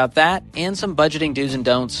conversation about that and some budgeting do's and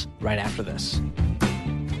don'ts right after this.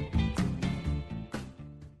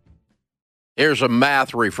 Here's a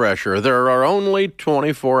math refresher. There are only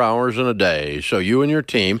 24 hours in a day, so you and your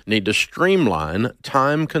team need to streamline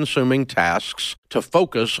time-consuming tasks to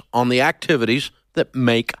focus on the activities that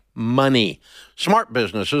make money. Smart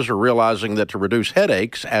businesses are realizing that to reduce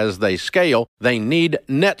headaches as they scale, they need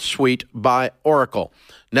NetSuite by Oracle.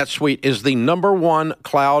 NetSuite is the #1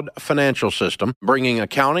 cloud financial system, bringing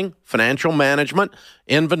accounting, financial management,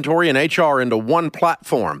 inventory, and HR into one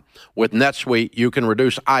platform. With NetSuite, you can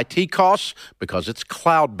reduce IT costs because it's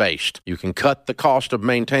cloud-based. You can cut the cost of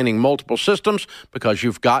maintaining multiple systems because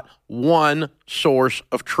you've got one source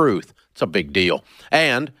of truth. It's a big deal.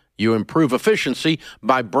 And you improve efficiency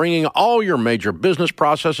by bringing all your major business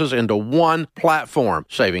processes into one platform,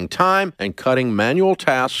 saving time and cutting manual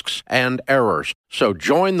tasks and errors. So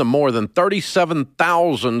join the more than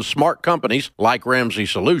 37,000 smart companies like Ramsey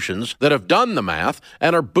Solutions that have done the math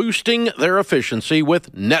and are boosting their efficiency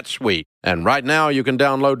with NetSuite. And right now you can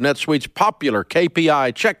download NetSuite's popular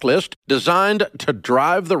KPI checklist designed to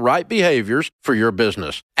drive the right behaviors for your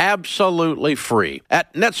business. Absolutely free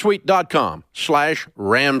at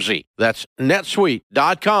netsuite.com/Ramsey. That's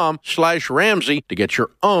netsuite.com/Ramsey to get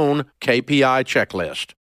your own KPI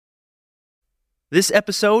checklist. This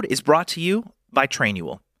episode is brought to you by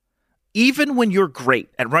Trainual. Even when you're great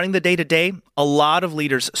at running the day-to-day, a lot of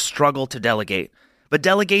leaders struggle to delegate. But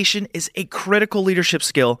delegation is a critical leadership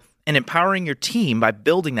skill, and empowering your team by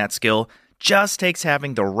building that skill just takes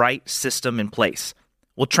having the right system in place.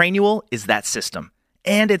 Well, Trainual is that system,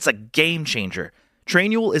 and it's a game changer.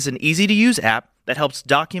 Trainual is an easy-to-use app that helps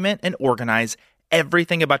document and organize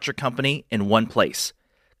everything about your company in one place.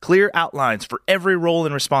 Clear outlines for every role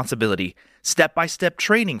and responsibility, step-by-step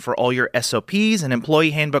training for all your SOPs and employee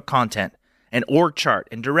handbook content, an org chart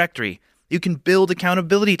and directory. You can build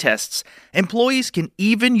accountability tests. Employees can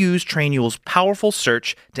even use Trainual's powerful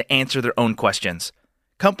search to answer their own questions.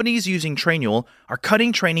 Companies using Trainual are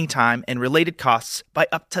cutting training time and related costs by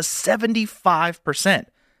up to 75%.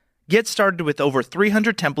 Get started with over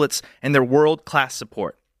 300 templates and their world-class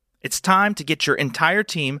support. It's time to get your entire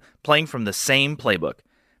team playing from the same playbook.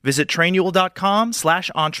 Visit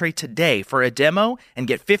Trainual.com/Entree today for a demo and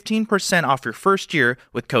get 15% off your first year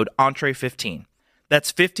with code Entree15.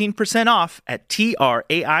 That's 15% off at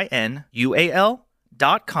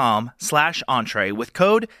TRAINUAL.com/Entree with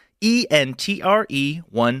code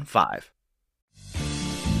ENTRE15.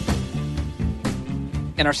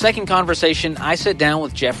 In our second conversation, I sit down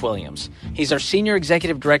with Jeff Williams. He's our Senior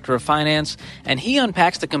Executive Director of Finance, and he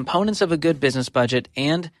unpacks the components of a good business budget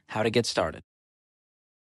and how to get started.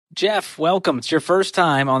 Jeff, welcome. It's your first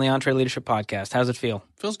time on the Entree Leadership Podcast. How's it feel?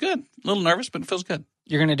 Feels good. A little nervous, but it feels good.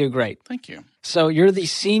 You're going to do great. Thank you. So you're the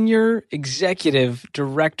Senior Executive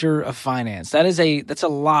Director of Finance. That's a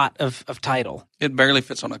lot of title. It barely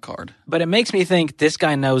fits on a card. But it makes me think this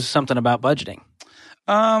guy knows something about budgeting.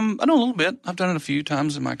 I know a little bit. I've done it a few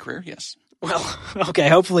times in my career, yes. Well, okay,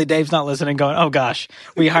 hopefully Dave's not listening going, oh gosh,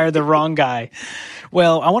 we hired the wrong guy.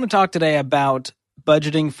 Well, I want to talk today about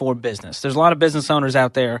budgeting for business. There's a lot of business owners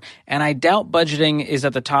out there, and I doubt budgeting is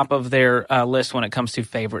at the top of their list when it comes to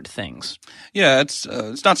favorite things. Yeah, it's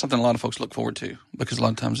not something a lot of folks look forward to because a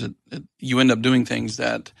lot of times you end up doing things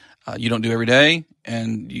that you don't do every day,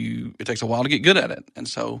 and it takes a while to get good at it. And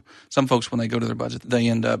so some folks, when they go to their budget, they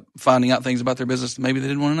end up finding out things about their business that maybe they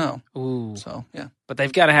didn't want to know. Ooh. So, yeah. But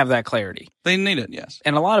they've got to have that clarity. They need it, yes.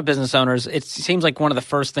 And a lot of business owners, it seems like one of the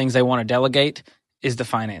first things they want to delegate is the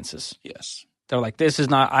finances. Yes. They're like, this is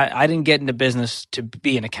not, I didn't get into business to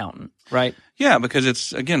be an accountant, right? Yeah, because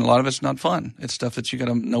it's, again, a lot of it's not fun. It's stuff that you got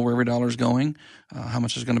to know where every dollar is going, how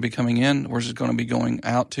much is going to be coming in, where's it going to be going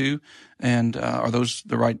out to, and are those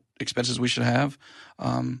the right expenses we should have,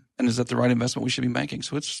 and is that the right investment we should be making?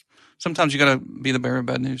 So sometimes you got to be the bearer of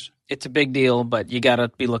bad news. It's a big deal, but you got to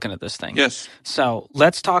be looking at this thing. Yes. So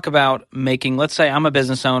let's talk about let's say I'm a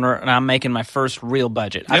business owner and I'm making my first real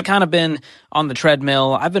budget. Yep. I've kind of been on the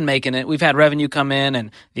treadmill. I've been making it. We've had revenue come in and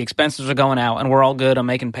the expenses are going out and we're all good. I'm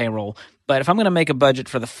making payroll. But if I'm going to make a budget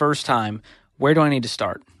for the first time, where do I need to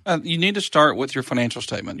start? You need to start with your financial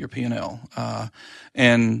statement, your P&L.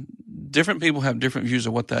 And different people have different views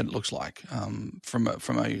of what that looks like.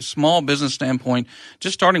 From a small business standpoint,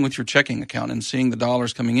 just starting with your checking account and seeing the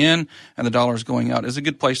dollars coming in and the dollars going out is a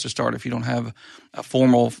good place to start if you don't have a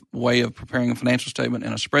formal way of preparing a financial statement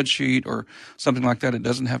in a spreadsheet or something like that. It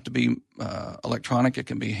doesn't have to be electronic. It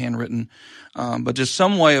can be handwritten. But just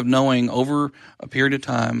some way of knowing over a period of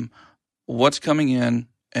time what's coming in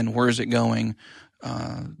and where is it going,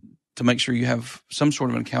 to make sure you have some sort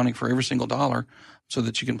of an accounting for every single dollar so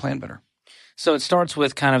that you can plan better. So it starts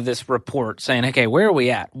with kind of this report saying, okay, where are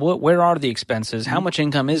we at? Where are the expenses? How much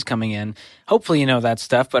income is coming in? Hopefully you know that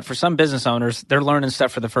stuff, but for some business owners, they're learning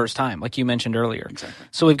stuff for the first time, like you mentioned earlier. Exactly.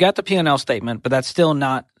 So we've got the P&L statement, but that's still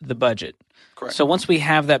not the budget. Correct. So once we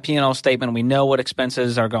have that P&L statement, we know what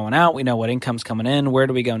expenses are going out, we know what income's coming in, where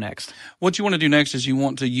do we go next? What you want to do next is you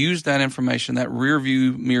want to use that information, that rear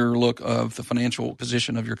view mirror look of the financial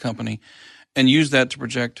position of your company, and use that to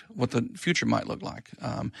project what the future might look like.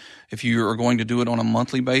 If you are going to do it on a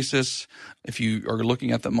monthly basis, if you are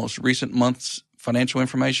looking at the most recent month's financial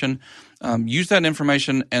information, use that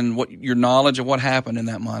information and what your knowledge of what happened in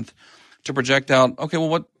that month to project out, okay, well,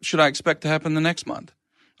 what should I expect to happen the next month?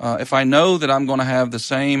 If I know that I'm going to have the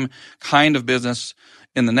same kind of business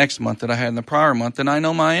in the next month that I had in the prior month, then I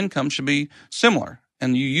know my income should be similar.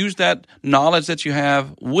 And you use that knowledge that you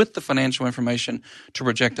have with the financial information to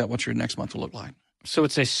project out what your next month will look like. So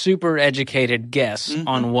it's a super educated guess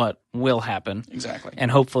on what will happen. Exactly. And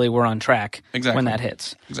hopefully we're on track Exactly. when that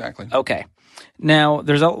hits. Exactly. Okay. Now,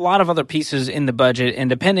 there's a lot of other pieces in the budget, and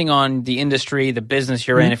depending on the industry, the business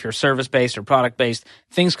you're in, if you're service-based or product-based,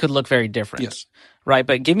 things could look very different. Yes. Right,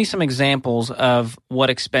 but give me some examples of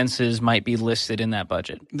what expenses might be listed in that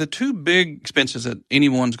budget. The two big expenses that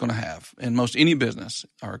anyone's going to have in most any business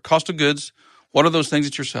are cost of goods. What are those things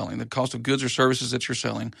that you're selling? The cost of goods or services that you're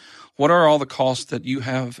selling. What are all the costs that you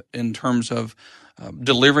have in terms of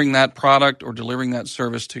delivering that product or delivering that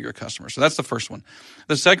service to your customer? So that's the first one.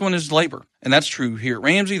 The second one is labor. And that's true here at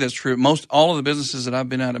Ramsey. That's true at most all of the businesses that I've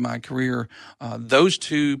been at in my career. Those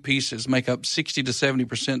two pieces make up 60 to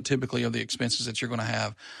 70% typically of the expenses that you're going to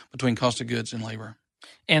have between cost of goods and labor.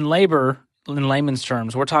 And labor, in layman's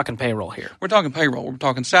terms, we're talking payroll here. We're talking payroll. We're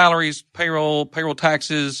talking salaries, payroll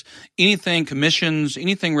taxes, anything, commissions,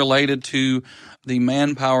 anything related to the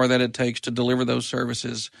manpower that it takes to deliver those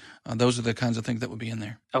services. Those are the kinds of things that would be in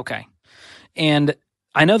there. Okay. And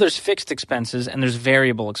I know there's fixed expenses and there's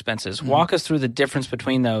variable expenses. Walk us through the difference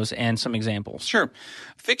between those and some examples. Sure.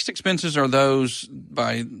 Fixed expenses are those,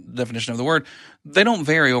 by definition of the word, they don't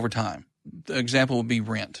vary over time. The example would be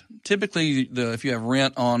rent. Typically, if you have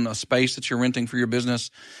rent on a space that you're renting for your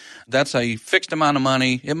business, that's a fixed amount of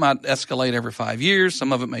money. It might escalate every 5 years.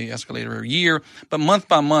 Some of it may escalate every year, but month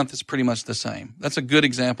by month, it's pretty much the same. That's a good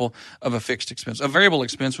example of a fixed expense. A variable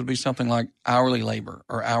expense would be something like hourly labor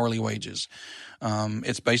or hourly wages.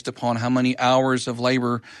 It's based upon how many hours of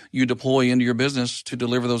labor you deploy into your business to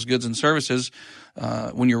deliver those goods and services.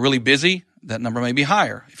 When you're really busy, that number may be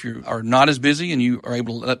higher. If you are not as busy and you are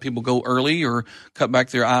able to let people go early or cut back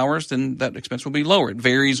their hours, then that expense will be lower. It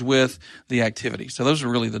varies with the activity. So those are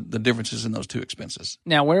really the differences in those two expenses.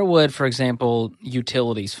 Now, where would, for example,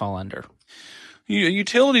 utilities fall under?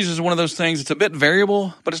 Utilities is one of those things. It's a bit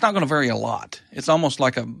variable, but it's not going to vary a lot. It's almost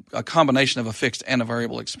like a combination of a fixed and a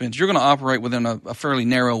variable expense. You're going to operate within a fairly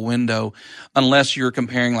narrow window unless you're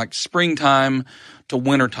comparing like springtime to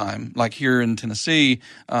wintertime. Like here in Tennessee,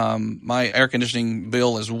 my air conditioning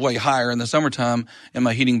bill is way higher in the summertime, and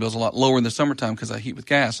my heating bill is a lot lower in the summertime because I heat with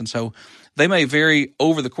gas. And so they may vary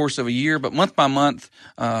over the course of a year, but month by month,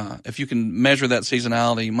 if you can measure that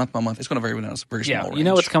seasonality month by month, it's going to vary within a very small range. You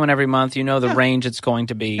know it's coming every month. You know the range it's going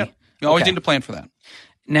to be. Yeah. You always need to plan for that.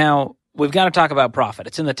 Now, we've got to talk about profit.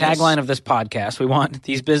 It's in the tagline of this podcast. We want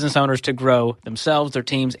these business owners to grow themselves, their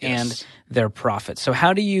teams, and their profits. So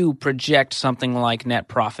how do you project something like net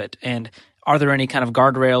profit? And are there any kind of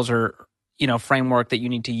guardrails or framework that you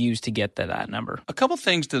need to use to get to that number? A couple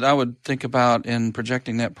things that I would think about in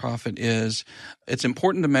projecting net profit is it's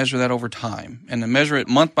important to measure that over time and to measure it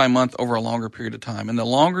month by month over a longer period of time. And the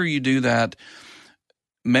longer you do that,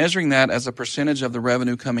 measuring that as a percentage of the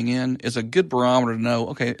revenue coming in is a good barometer to know,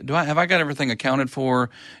 okay, have I got everything accounted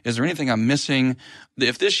for? Is there anything I'm missing?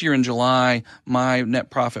 If this year in July, my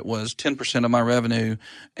net profit was 10% of my revenue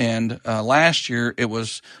and last year it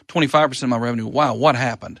was 25% of my revenue, wow, what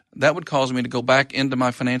happened? That would cause me to go back into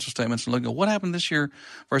my financial statements and look at what happened this year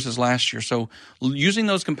versus last year. So using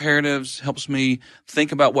those comparatives helps me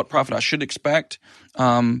think about what profit I should expect.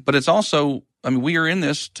 But it's also, we are in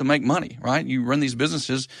this to make money, right? You run these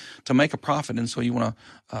businesses to make a profit. And so you want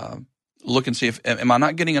to look and see am I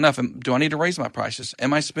not getting enough? Do I need to raise my prices?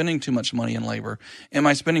 Am I spending too much money in labor? Am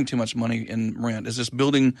I spending too much money in rent? Is this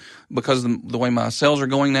building, because of the way my sales are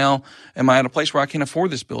going now, am I at a place where I can't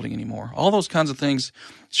afford this building anymore? All those kinds of things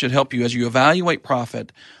should help you as you evaluate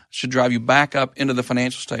profit, should drive you back up into the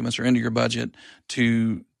financial statements or into your budget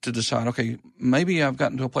to decide, okay, maybe I've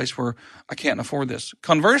gotten to a place where I can't afford this.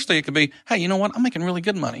 Conversely, it could be, hey, you know what? I'm making really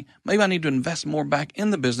good money. Maybe I need to invest more back in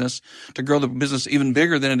the business to grow the business even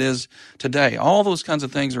bigger than it is today. All those kinds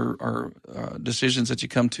of things are decisions that you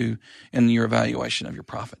come to in your evaluation of your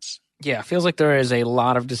profits. Yeah, it feels like there is a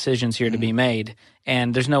lot of decisions here to be made,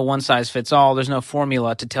 and there's no one size fits all. There's no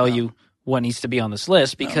formula to tell you what needs to be on this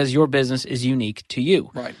list because your business is unique to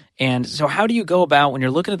you. Right. And so how do you go about when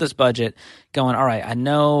you're looking at this budget going, all right, I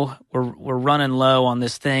know we're running low on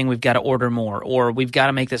this thing. We've got to order more, or we've got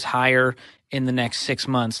to make this higher in the next 6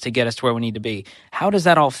 months to get us to where we need to be. How does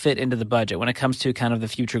that all fit into the budget when it comes to kind of the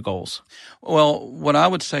future goals? Well, what I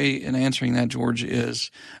would say in answering that, George,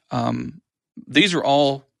 is these are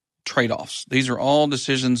all trade-offs. These are all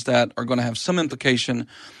decisions that are going to have some implication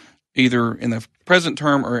either in the present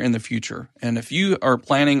term or in the future. And if you are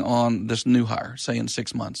planning on this new hire, say in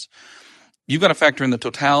 6 months, you've got to factor in the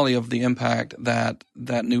totality of the impact that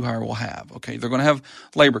that new hire will have. Okay, they're going to have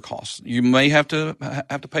labor costs. You may have to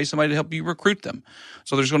pay somebody to help you recruit them.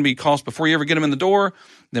 So there's going to be costs before you ever get them in the door.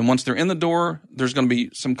 Then once they're in the door, there's going to be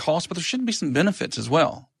some costs, but there should be some benefits as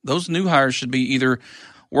well. Those new hires should be either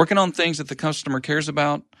working on things that the customer cares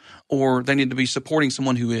about, or they need to be supporting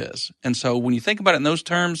someone who is. And so when you think about it in those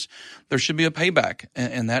terms, there should be a payback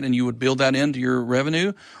in that, and you would build that into your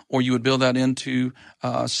revenue, or you would build that into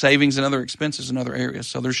savings and other expenses in other areas.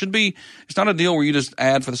 So there should be, it's not a deal where you just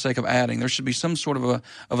add for the sake of adding. There should be some sort of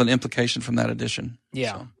an implication from that addition.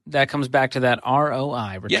 Yeah, so that comes back to that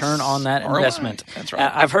ROI, return on that ROI. investment. That's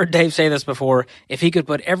right. I've heard Dave say this before. If he could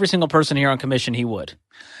put every single person here on commission, he would.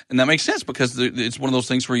 And that makes sense because it's one of those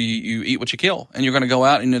things where you eat what you kill, and you're going to go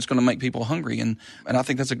out and it's going to make people hungry. And I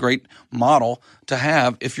think that's a great model to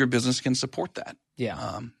have if your business can support that.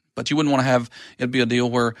 Yeah. But you wouldn't want to have it be a deal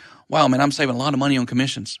where, wow, man, I'm saving a lot of money on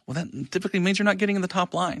commissions. Well, that typically means you're not getting in the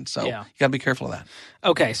top line. So you got to be careful of that.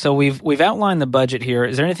 Okay, so we've outlined the budget here.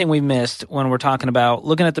 Is there anything we missed when we're talking about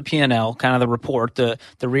looking at the P&L, kind of the report, the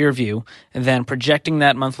rear view, and then projecting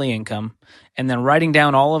that monthly income, and then writing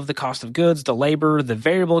down all of the cost of goods, the labor, the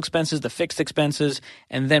variable expenses, the fixed expenses,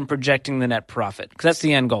 and then projecting the net profit? Because that's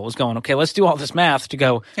the end goal, is going, okay, let's do all this math to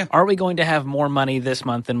go, are we going to have more money this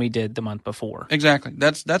month than we did the month before? Exactly.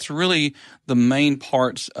 That's really the main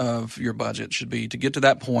parts of your budget should be to get to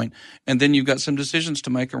that point. And then you've got some decisions to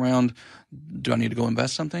make around, do I need to go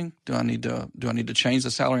invest something? Do I need to change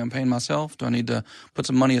the salary I'm paying myself? Do I need to put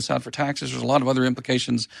some money aside for taxes? There's a lot of other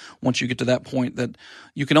implications once you get to that point that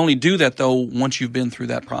you can only do that, though, once you've been through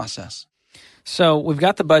that process. So we've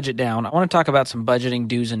got the budget down. I want to talk about some budgeting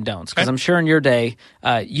do's and don'ts because I'm sure in your day,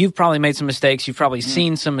 you've probably made some mistakes. You've probably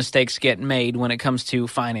seen some mistakes get made when it comes to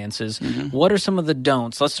finances. What are some of the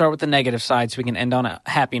don'ts? Let's start with the negative side so we can end on a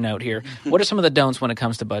happy note here. What are some of the don'ts when it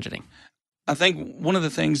comes to budgeting? I think one of the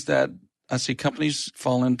things that I see companies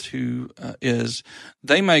fall into is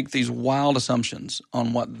they make these wild assumptions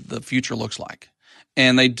on what the future looks like.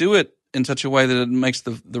 And they do it in such a way that it makes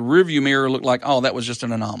the rearview mirror look like, oh, that was just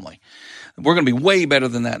an anomaly. We're going to be way better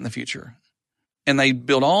than that in the future. And they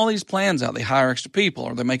build all these plans out. They hire extra people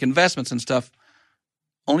or they make investments and stuff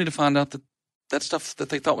only to find out that stuff that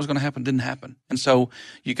they thought was going to happen didn't happen. And so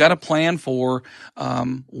you got to plan for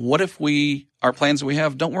what if our plans that we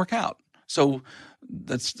have don't work out. So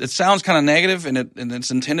it sounds kind of negative, and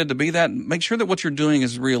it's intended to be that. Make sure that what you're doing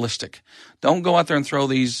is realistic. Don't go out there and throw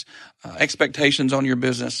these expectations on your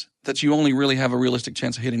business that you only really have a realistic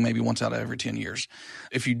chance of hitting maybe once out of every 10 years.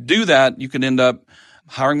 If you do that, you could end up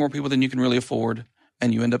hiring more people than you can really afford,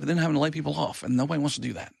 and you end up then having to lay people off, and nobody wants to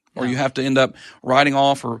do that. Or you have to end up writing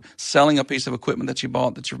off or selling a piece of equipment that you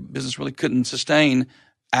bought that your business really couldn't sustain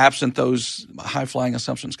absent those high-flying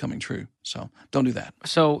assumptions coming true. So don't do that.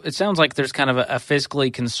 So it sounds like there's kind of a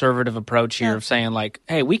fiscally conservative approach here of saying like,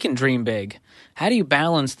 hey, we can dream big. How do you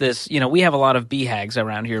balance this? You know, we have a lot of BHAGs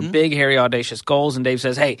around here, big, hairy, audacious goals. And Dave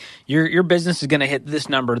says, hey, your business is going to hit this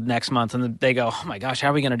number next month. And they go, oh my gosh,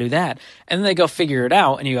 how are we going to do that? And then they go figure it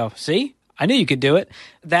out. And you go, see? I knew you could do it.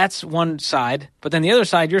 That's one side. But then the other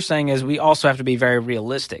side you're saying is we also have to be very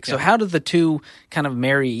realistic. So how do the two kind of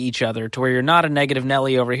marry each other to where you're not a negative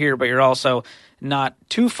Nelly over here, but you're also not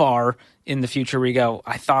too far in the future where you go,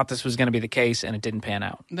 I thought this was going to be the case and it didn't pan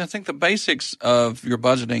out? I think the basics of your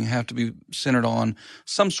budgeting have to be centered on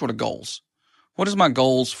some sort of goals. What is my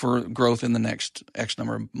goals for growth in the next X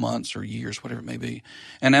number of months or years, whatever it may be?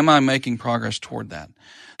 And am I making progress toward that?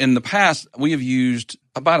 In the past, we have used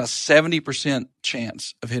about a 70%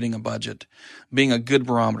 chance of hitting a budget being a good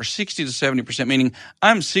barometer, 60 to 70%, meaning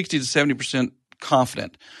I'm 60 to 70%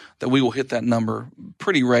 confident that we will hit that number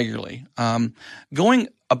pretty regularly. Going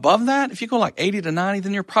above that, if you go like 80 to 90,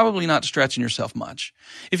 then you're probably not stretching yourself much.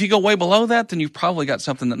 If you go way below that, then you've probably got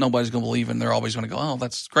something that nobody's going to believe in. They're always going to go, oh,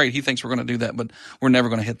 that's great. He thinks we're going to do that, but we're never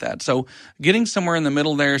going to hit that. So getting somewhere in the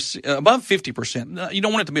middle there, above 50%, you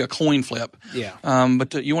don't want it to be a coin flip. Yeah.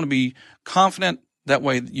 But you want to be confident That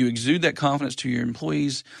way you exude that confidence to your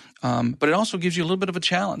employees, but it also gives you a little bit of a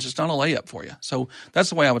challenge. It's not a layup for you. So that's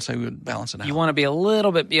the way I would say we would balance it out. You want to be a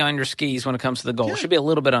little bit beyond your skis when it comes to the goal. Yeah. Should be a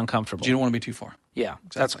little bit uncomfortable. But you don't want to be too far. Yeah,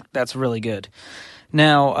 Exactly. that's really good.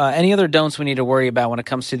 Now, any other don'ts we need to worry about when it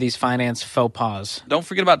comes to these finance faux pas? Don't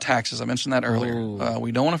forget about taxes. I mentioned that earlier.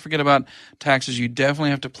 We don't want to forget about taxes. You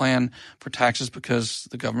definitely have to plan for taxes because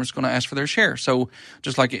the government's going to ask for their share. So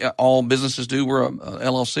just like all businesses do, we're a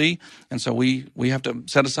LLC, and so we have to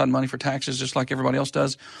set aside money for taxes just like everybody else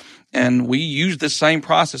does. And we use this same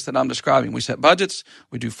process that I'm describing. We set budgets,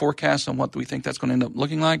 we do forecasts on what we think that's going to end up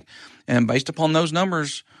looking like, and based upon those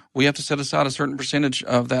numbers, we have to set aside a certain percentage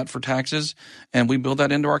of that for taxes, and we build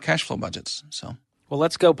that into our cash flow budgets. So, well,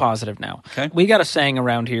 let's go positive now. Okay. We got a saying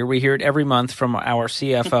around here. We hear it every month from our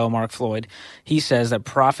CFO, Mark Floyd. He says that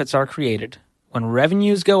profits are created when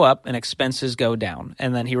revenues go up and expenses go down.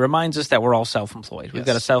 And then he reminds us that we're all self-employed. We've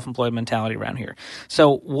got a self-employed mentality around here.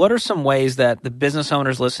 So what are some ways that the business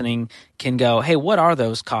owners listening can go, hey, what are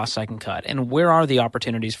those costs I can cut? And where are the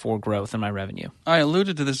opportunities for growth in my revenue? I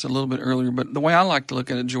alluded to this a little bit earlier, but the way I like to look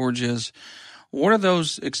at it, George, is what are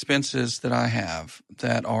those expenses that I have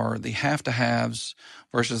that are the have-to-haves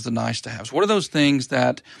versus the nice-to-haves? What are those things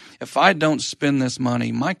that if I don't spend this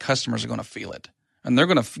money, my customers are going to feel it? And they're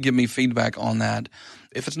going to give me feedback on that.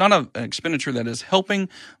 If it's not an expenditure that is helping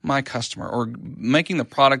my customer or making the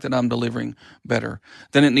product that I'm delivering better,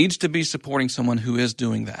 then it needs to be supporting someone who is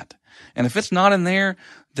doing that. And if it's not in there,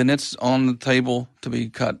 then it's on the table to be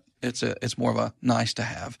cut. It's more of a nice to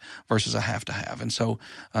have versus a have to have. And so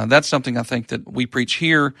that's something I think that we preach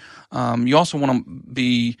here. You also want to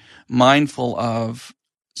be mindful of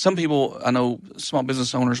some people, I know small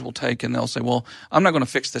business owners will take and they'll say, well, I'm not going to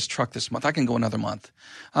fix this truck this month. I can go another month.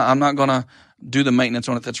 I'm not going to do the maintenance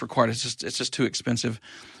on it that's required. It's just too expensive.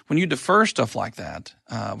 When you defer stuff like that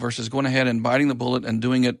versus going ahead and biting the bullet and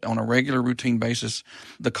doing it on a regular routine basis,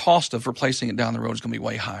 the cost of replacing it down the road is going to be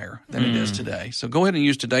way higher than it is today. So go ahead and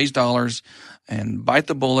use today's dollars and bite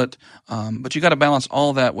the bullet. But you got to balance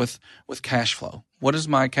all that with cash flow. What is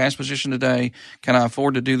my cash position today? Can I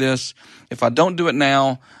afford to do this? If I don't do it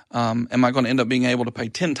now, am I going to end up being able to pay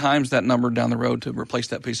 10 times that number down the road to replace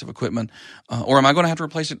that piece of equipment? Or am I going to have to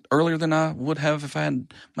replace it earlier than I would have if I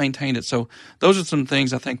had maintained it? So those are some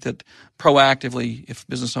things I think that proactively, if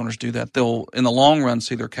business owners do that, they'll, in the long run,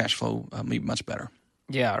 see their cash flow be much better.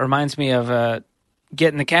 Yeah, it reminds me of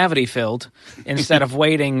getting the cavity filled instead of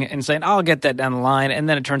waiting and saying, I'll get that down the line, and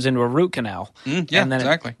then it turns into a root canal. Yeah, and then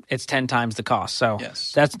exactly. It's 10 times the cost. So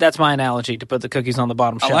yes. That's my analogy to put the cookies on the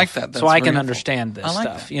bottom shelf. I like that. That's so I can helpful. understand this like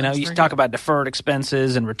stuff. that. You know, That's you very talk good. about deferred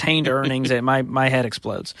expenses and retained earnings, and my head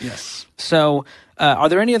explodes. Yes. So are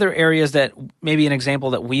there any other areas that maybe an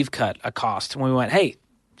example that we've cut a cost when we went, hey,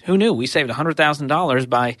 who knew? We saved $100,000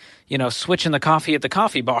 by, switching the coffee at the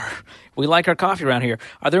coffee bar. We like our coffee around here.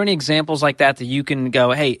 Are there any examples like that you can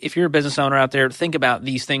go, hey, if you're a business owner out there, think about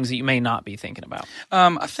these things that you may not be thinking about?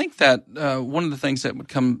 I think that one of the things that would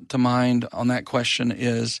come to mind on that question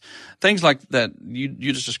is things like that you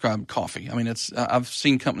just described, coffee. I mean, I've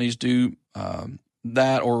seen companies do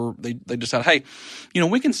that, or they decide, hey,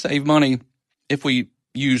 we can save money if we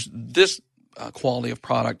use this quality of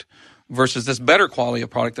product versus this better quality of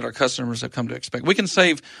product that our customers have come to expect. We can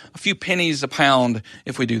save a few pennies a pound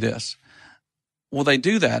if we do this. Well, they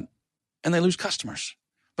do that, and they lose customers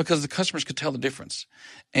because the customers could tell the difference.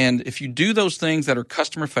 And if you do those things that are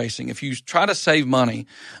customer-facing, if you try to save money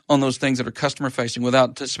on those things that are customer-facing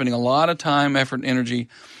without spending a lot of time, effort, and energy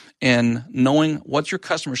in knowing what your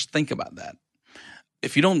customers think about that,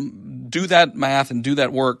 if you don't do that math and do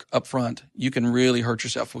that work up front, you can really hurt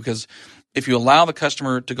yourself, because if you allow the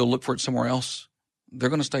customer to go look for it somewhere else, they're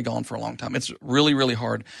going to stay gone for a long time. It's really, really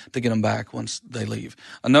hard to get them back once they leave.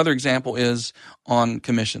 Another example is on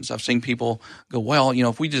commissions. I've seen people go, well,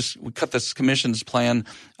 if we cut this commissions plan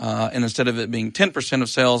and instead of it being 10% of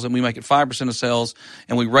sales and we make it 5% of sales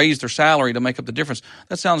and we raise their salary to make up the difference,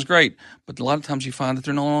 that sounds great. But a lot of times you find that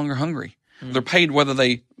they're no longer hungry. They're paid whether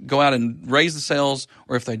they go out and raise the sales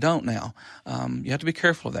or if they don't now. You have to be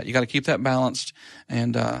careful of that. You got to keep that balanced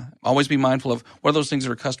and always be mindful of what are those things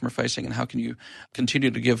that are customer facing and how can you continue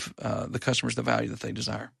to give the customers the value that they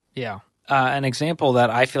desire. Yeah. An example that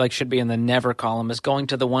I feel like should be in the never column is going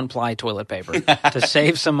to the one-ply toilet paper to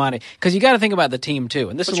save some money. Because you got to think about the team too.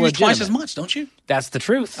 And this but is you use legitimate. twice as much, don't you? That's the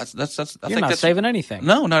truth. You're not saving anything.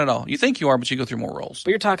 No, not at all. You think you are, but you go through more roles.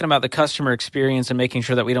 But you're talking about the customer experience and making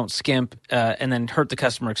sure that we don't skimp and then hurt the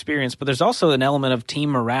customer experience. But there's also an element of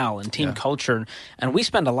team morale and team culture. And we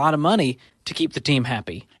spend a lot of money to keep the team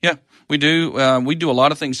happy. Yeah, we do. We do a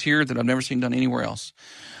lot of things here that I've never seen done anywhere else.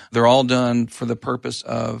 They're all done for the purpose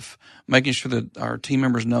of making sure that our team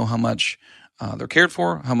members know how much they're cared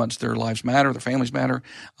for, how much their lives matter, their families matter,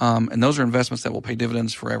 and those are investments that will pay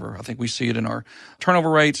dividends forever. I think we see it in our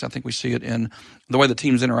turnover rates. I think we see it in the way the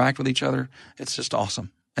teams interact with each other. It's just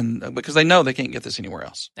awesome, and because they know they can't get this anywhere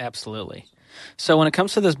else. Absolutely. So when it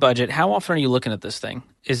comes to this budget, how often are you looking at this thing?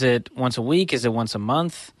 Is it once a week? Is it once a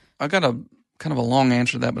month? I got a kind of a long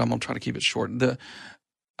answer to that, but I'm going to try to keep it short.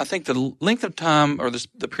 I think the length of time or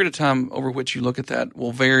the period of time over which you look at that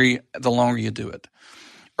will vary the longer you do it.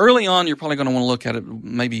 Early on, you're probably going to want to look at it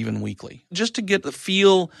maybe even weekly, just to get the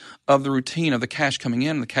feel of the routine of the cash coming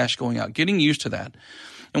in and the cash going out, getting used to that.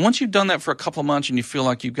 And once you've done that for a couple of months and you feel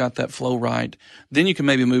like you've got that flow right, then you can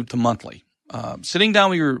maybe move to monthly. Sitting down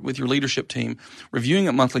with your leadership team, reviewing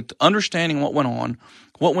it monthly, understanding what went on,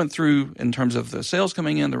 what went through in terms of the sales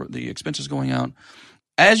coming in, the expenses going out.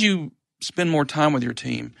 As you spend more time with your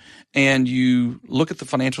team and you look at the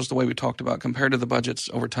financials the way we talked about compared to the budgets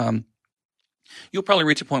over time, you'll probably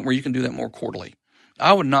reach a point where you can do that more quarterly.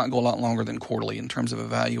 I would not go a lot longer than quarterly in terms of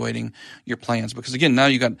evaluating your plans because, again, now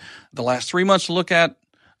you got the last 3 months to look at.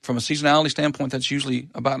 From a seasonality standpoint, that's usually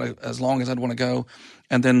about as long as I'd want to go,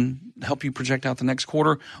 and then help you project out the next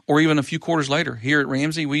quarter or even a few quarters later. Here at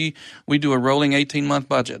Ramsey, we do a rolling 18-month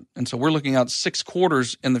budget, and so we're looking out 6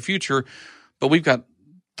 quarters in the future, but we've got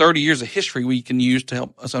 30 years of history we can use to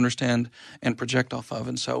help us understand and project off of.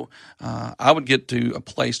 And so I would get to a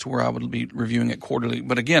place to where I would be reviewing it quarterly.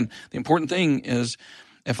 But again, the important thing is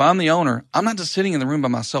if I'm the owner, I'm not just sitting in the room by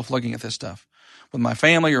myself looking at this stuff with my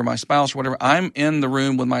family or my spouse or whatever. I'm in the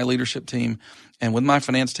room with my leadership team and with my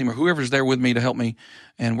finance team or whoever's there with me to help me.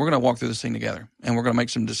 And we're going to walk through this thing together. And we're going to make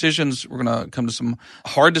some decisions. We're going to come to some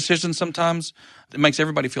hard decisions sometimes. It makes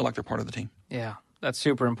everybody feel like they're part of the team. Yeah. That's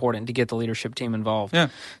super important to get the leadership team involved. Yeah.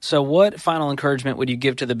 So what final encouragement would you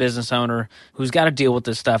give to the business owner who's got to deal with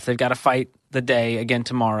this stuff? They've got to fight the day again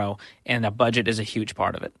tomorrow, and a budget is a huge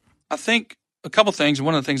part of it. I think a couple things.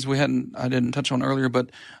 One of the things I didn't touch on earlier,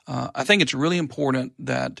 but I think it's really important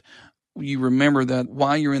that you remember that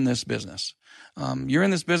why you're in this business. You're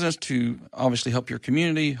in this business to obviously help your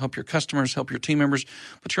community, help your customers, help your team members,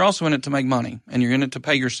 but you're also in it to make money, and you're in it to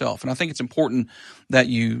pay yourself. And I think it's important that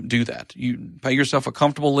you do that. You pay yourself a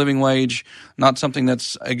comfortable living wage, not something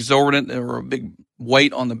that's exorbitant or a big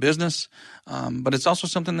weight on the business, but it's also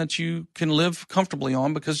something that you can live comfortably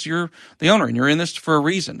on because you're the owner and you're in this for a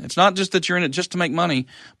reason. It's not just that you're in it just to make money,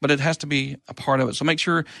 but it has to be a part of it. So make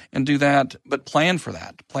sure and do that, but plan for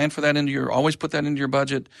that. Plan for that always put that into your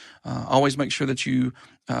budget. Always make sure that you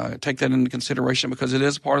take that into consideration because it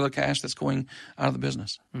is part of the cash that's going out of the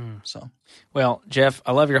business. Well, Jeff,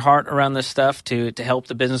 I love your heart around this stuff to help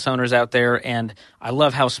the business owners out there, and I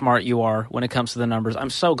love how smart you are when it comes to the numbers.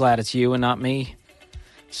 I'm so glad it's you and not me.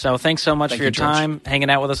 So thanks so much for your time, hanging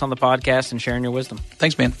out with us on the podcast and sharing your wisdom.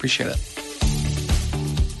 Thanks, man. Appreciate it.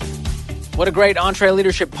 What a great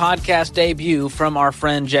EntreLeadership podcast debut from our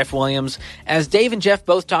friend Jeff Williams. As Dave and Jeff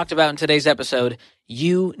both talked about in today's episode,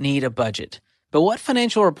 you need a budget. But what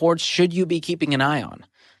financial reports should you be keeping an eye on?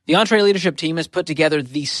 The EntreLeadership team has put together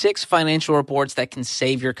the 6 financial reports that can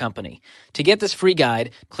save your company. To get this free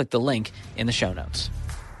guide, click the link in the show notes.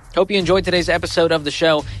 Hope you enjoyed today's episode of the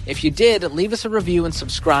show. If you did, leave us a review and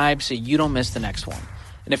subscribe so you don't miss the next one.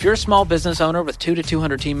 And if you're a small business owner with 2 to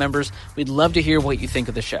 200 team members, we'd love to hear what you think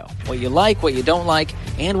of the show, what you like, what you don't like,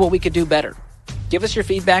 and what we could do better. Give us your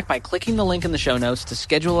feedback by clicking the link in the show notes to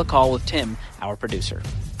schedule a call with Tim, our producer.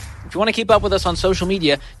 If you want to keep up with us on social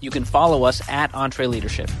media, you can follow us at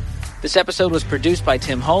EntreLeadership. This episode was produced by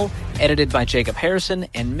Tim Hull, edited by Jacob Harrison,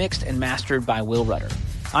 and mixed and mastered by Will Rudder.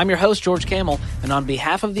 I'm your host, George Camel, and on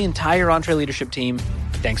behalf of the entire EntreLeadership team,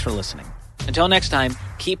 thanks for listening. Until next time,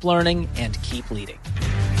 keep learning and keep leading.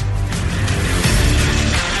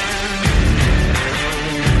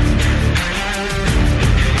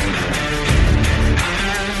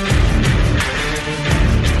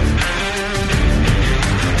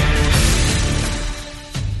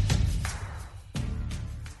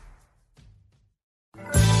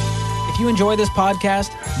 If you enjoy this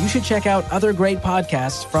podcast, you should check out other great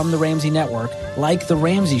podcasts from the Ramsey Network, like The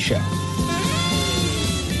Ramsey Show.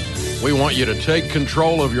 We want you to take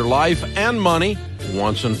control of your life and money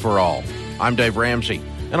once and for all. I'm Dave Ramsey,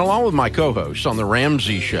 and along with my co-hosts on The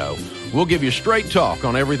Ramsey Show, we'll give you straight talk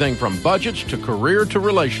on everything from budgets to career to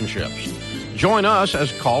relationships. Join us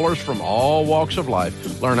as callers from all walks of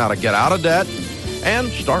life learn how to get out of debt and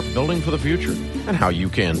start building for the future, and how you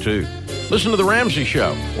can too. Listen to The Ramsey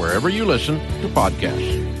Show wherever you listen to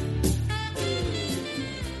podcasts.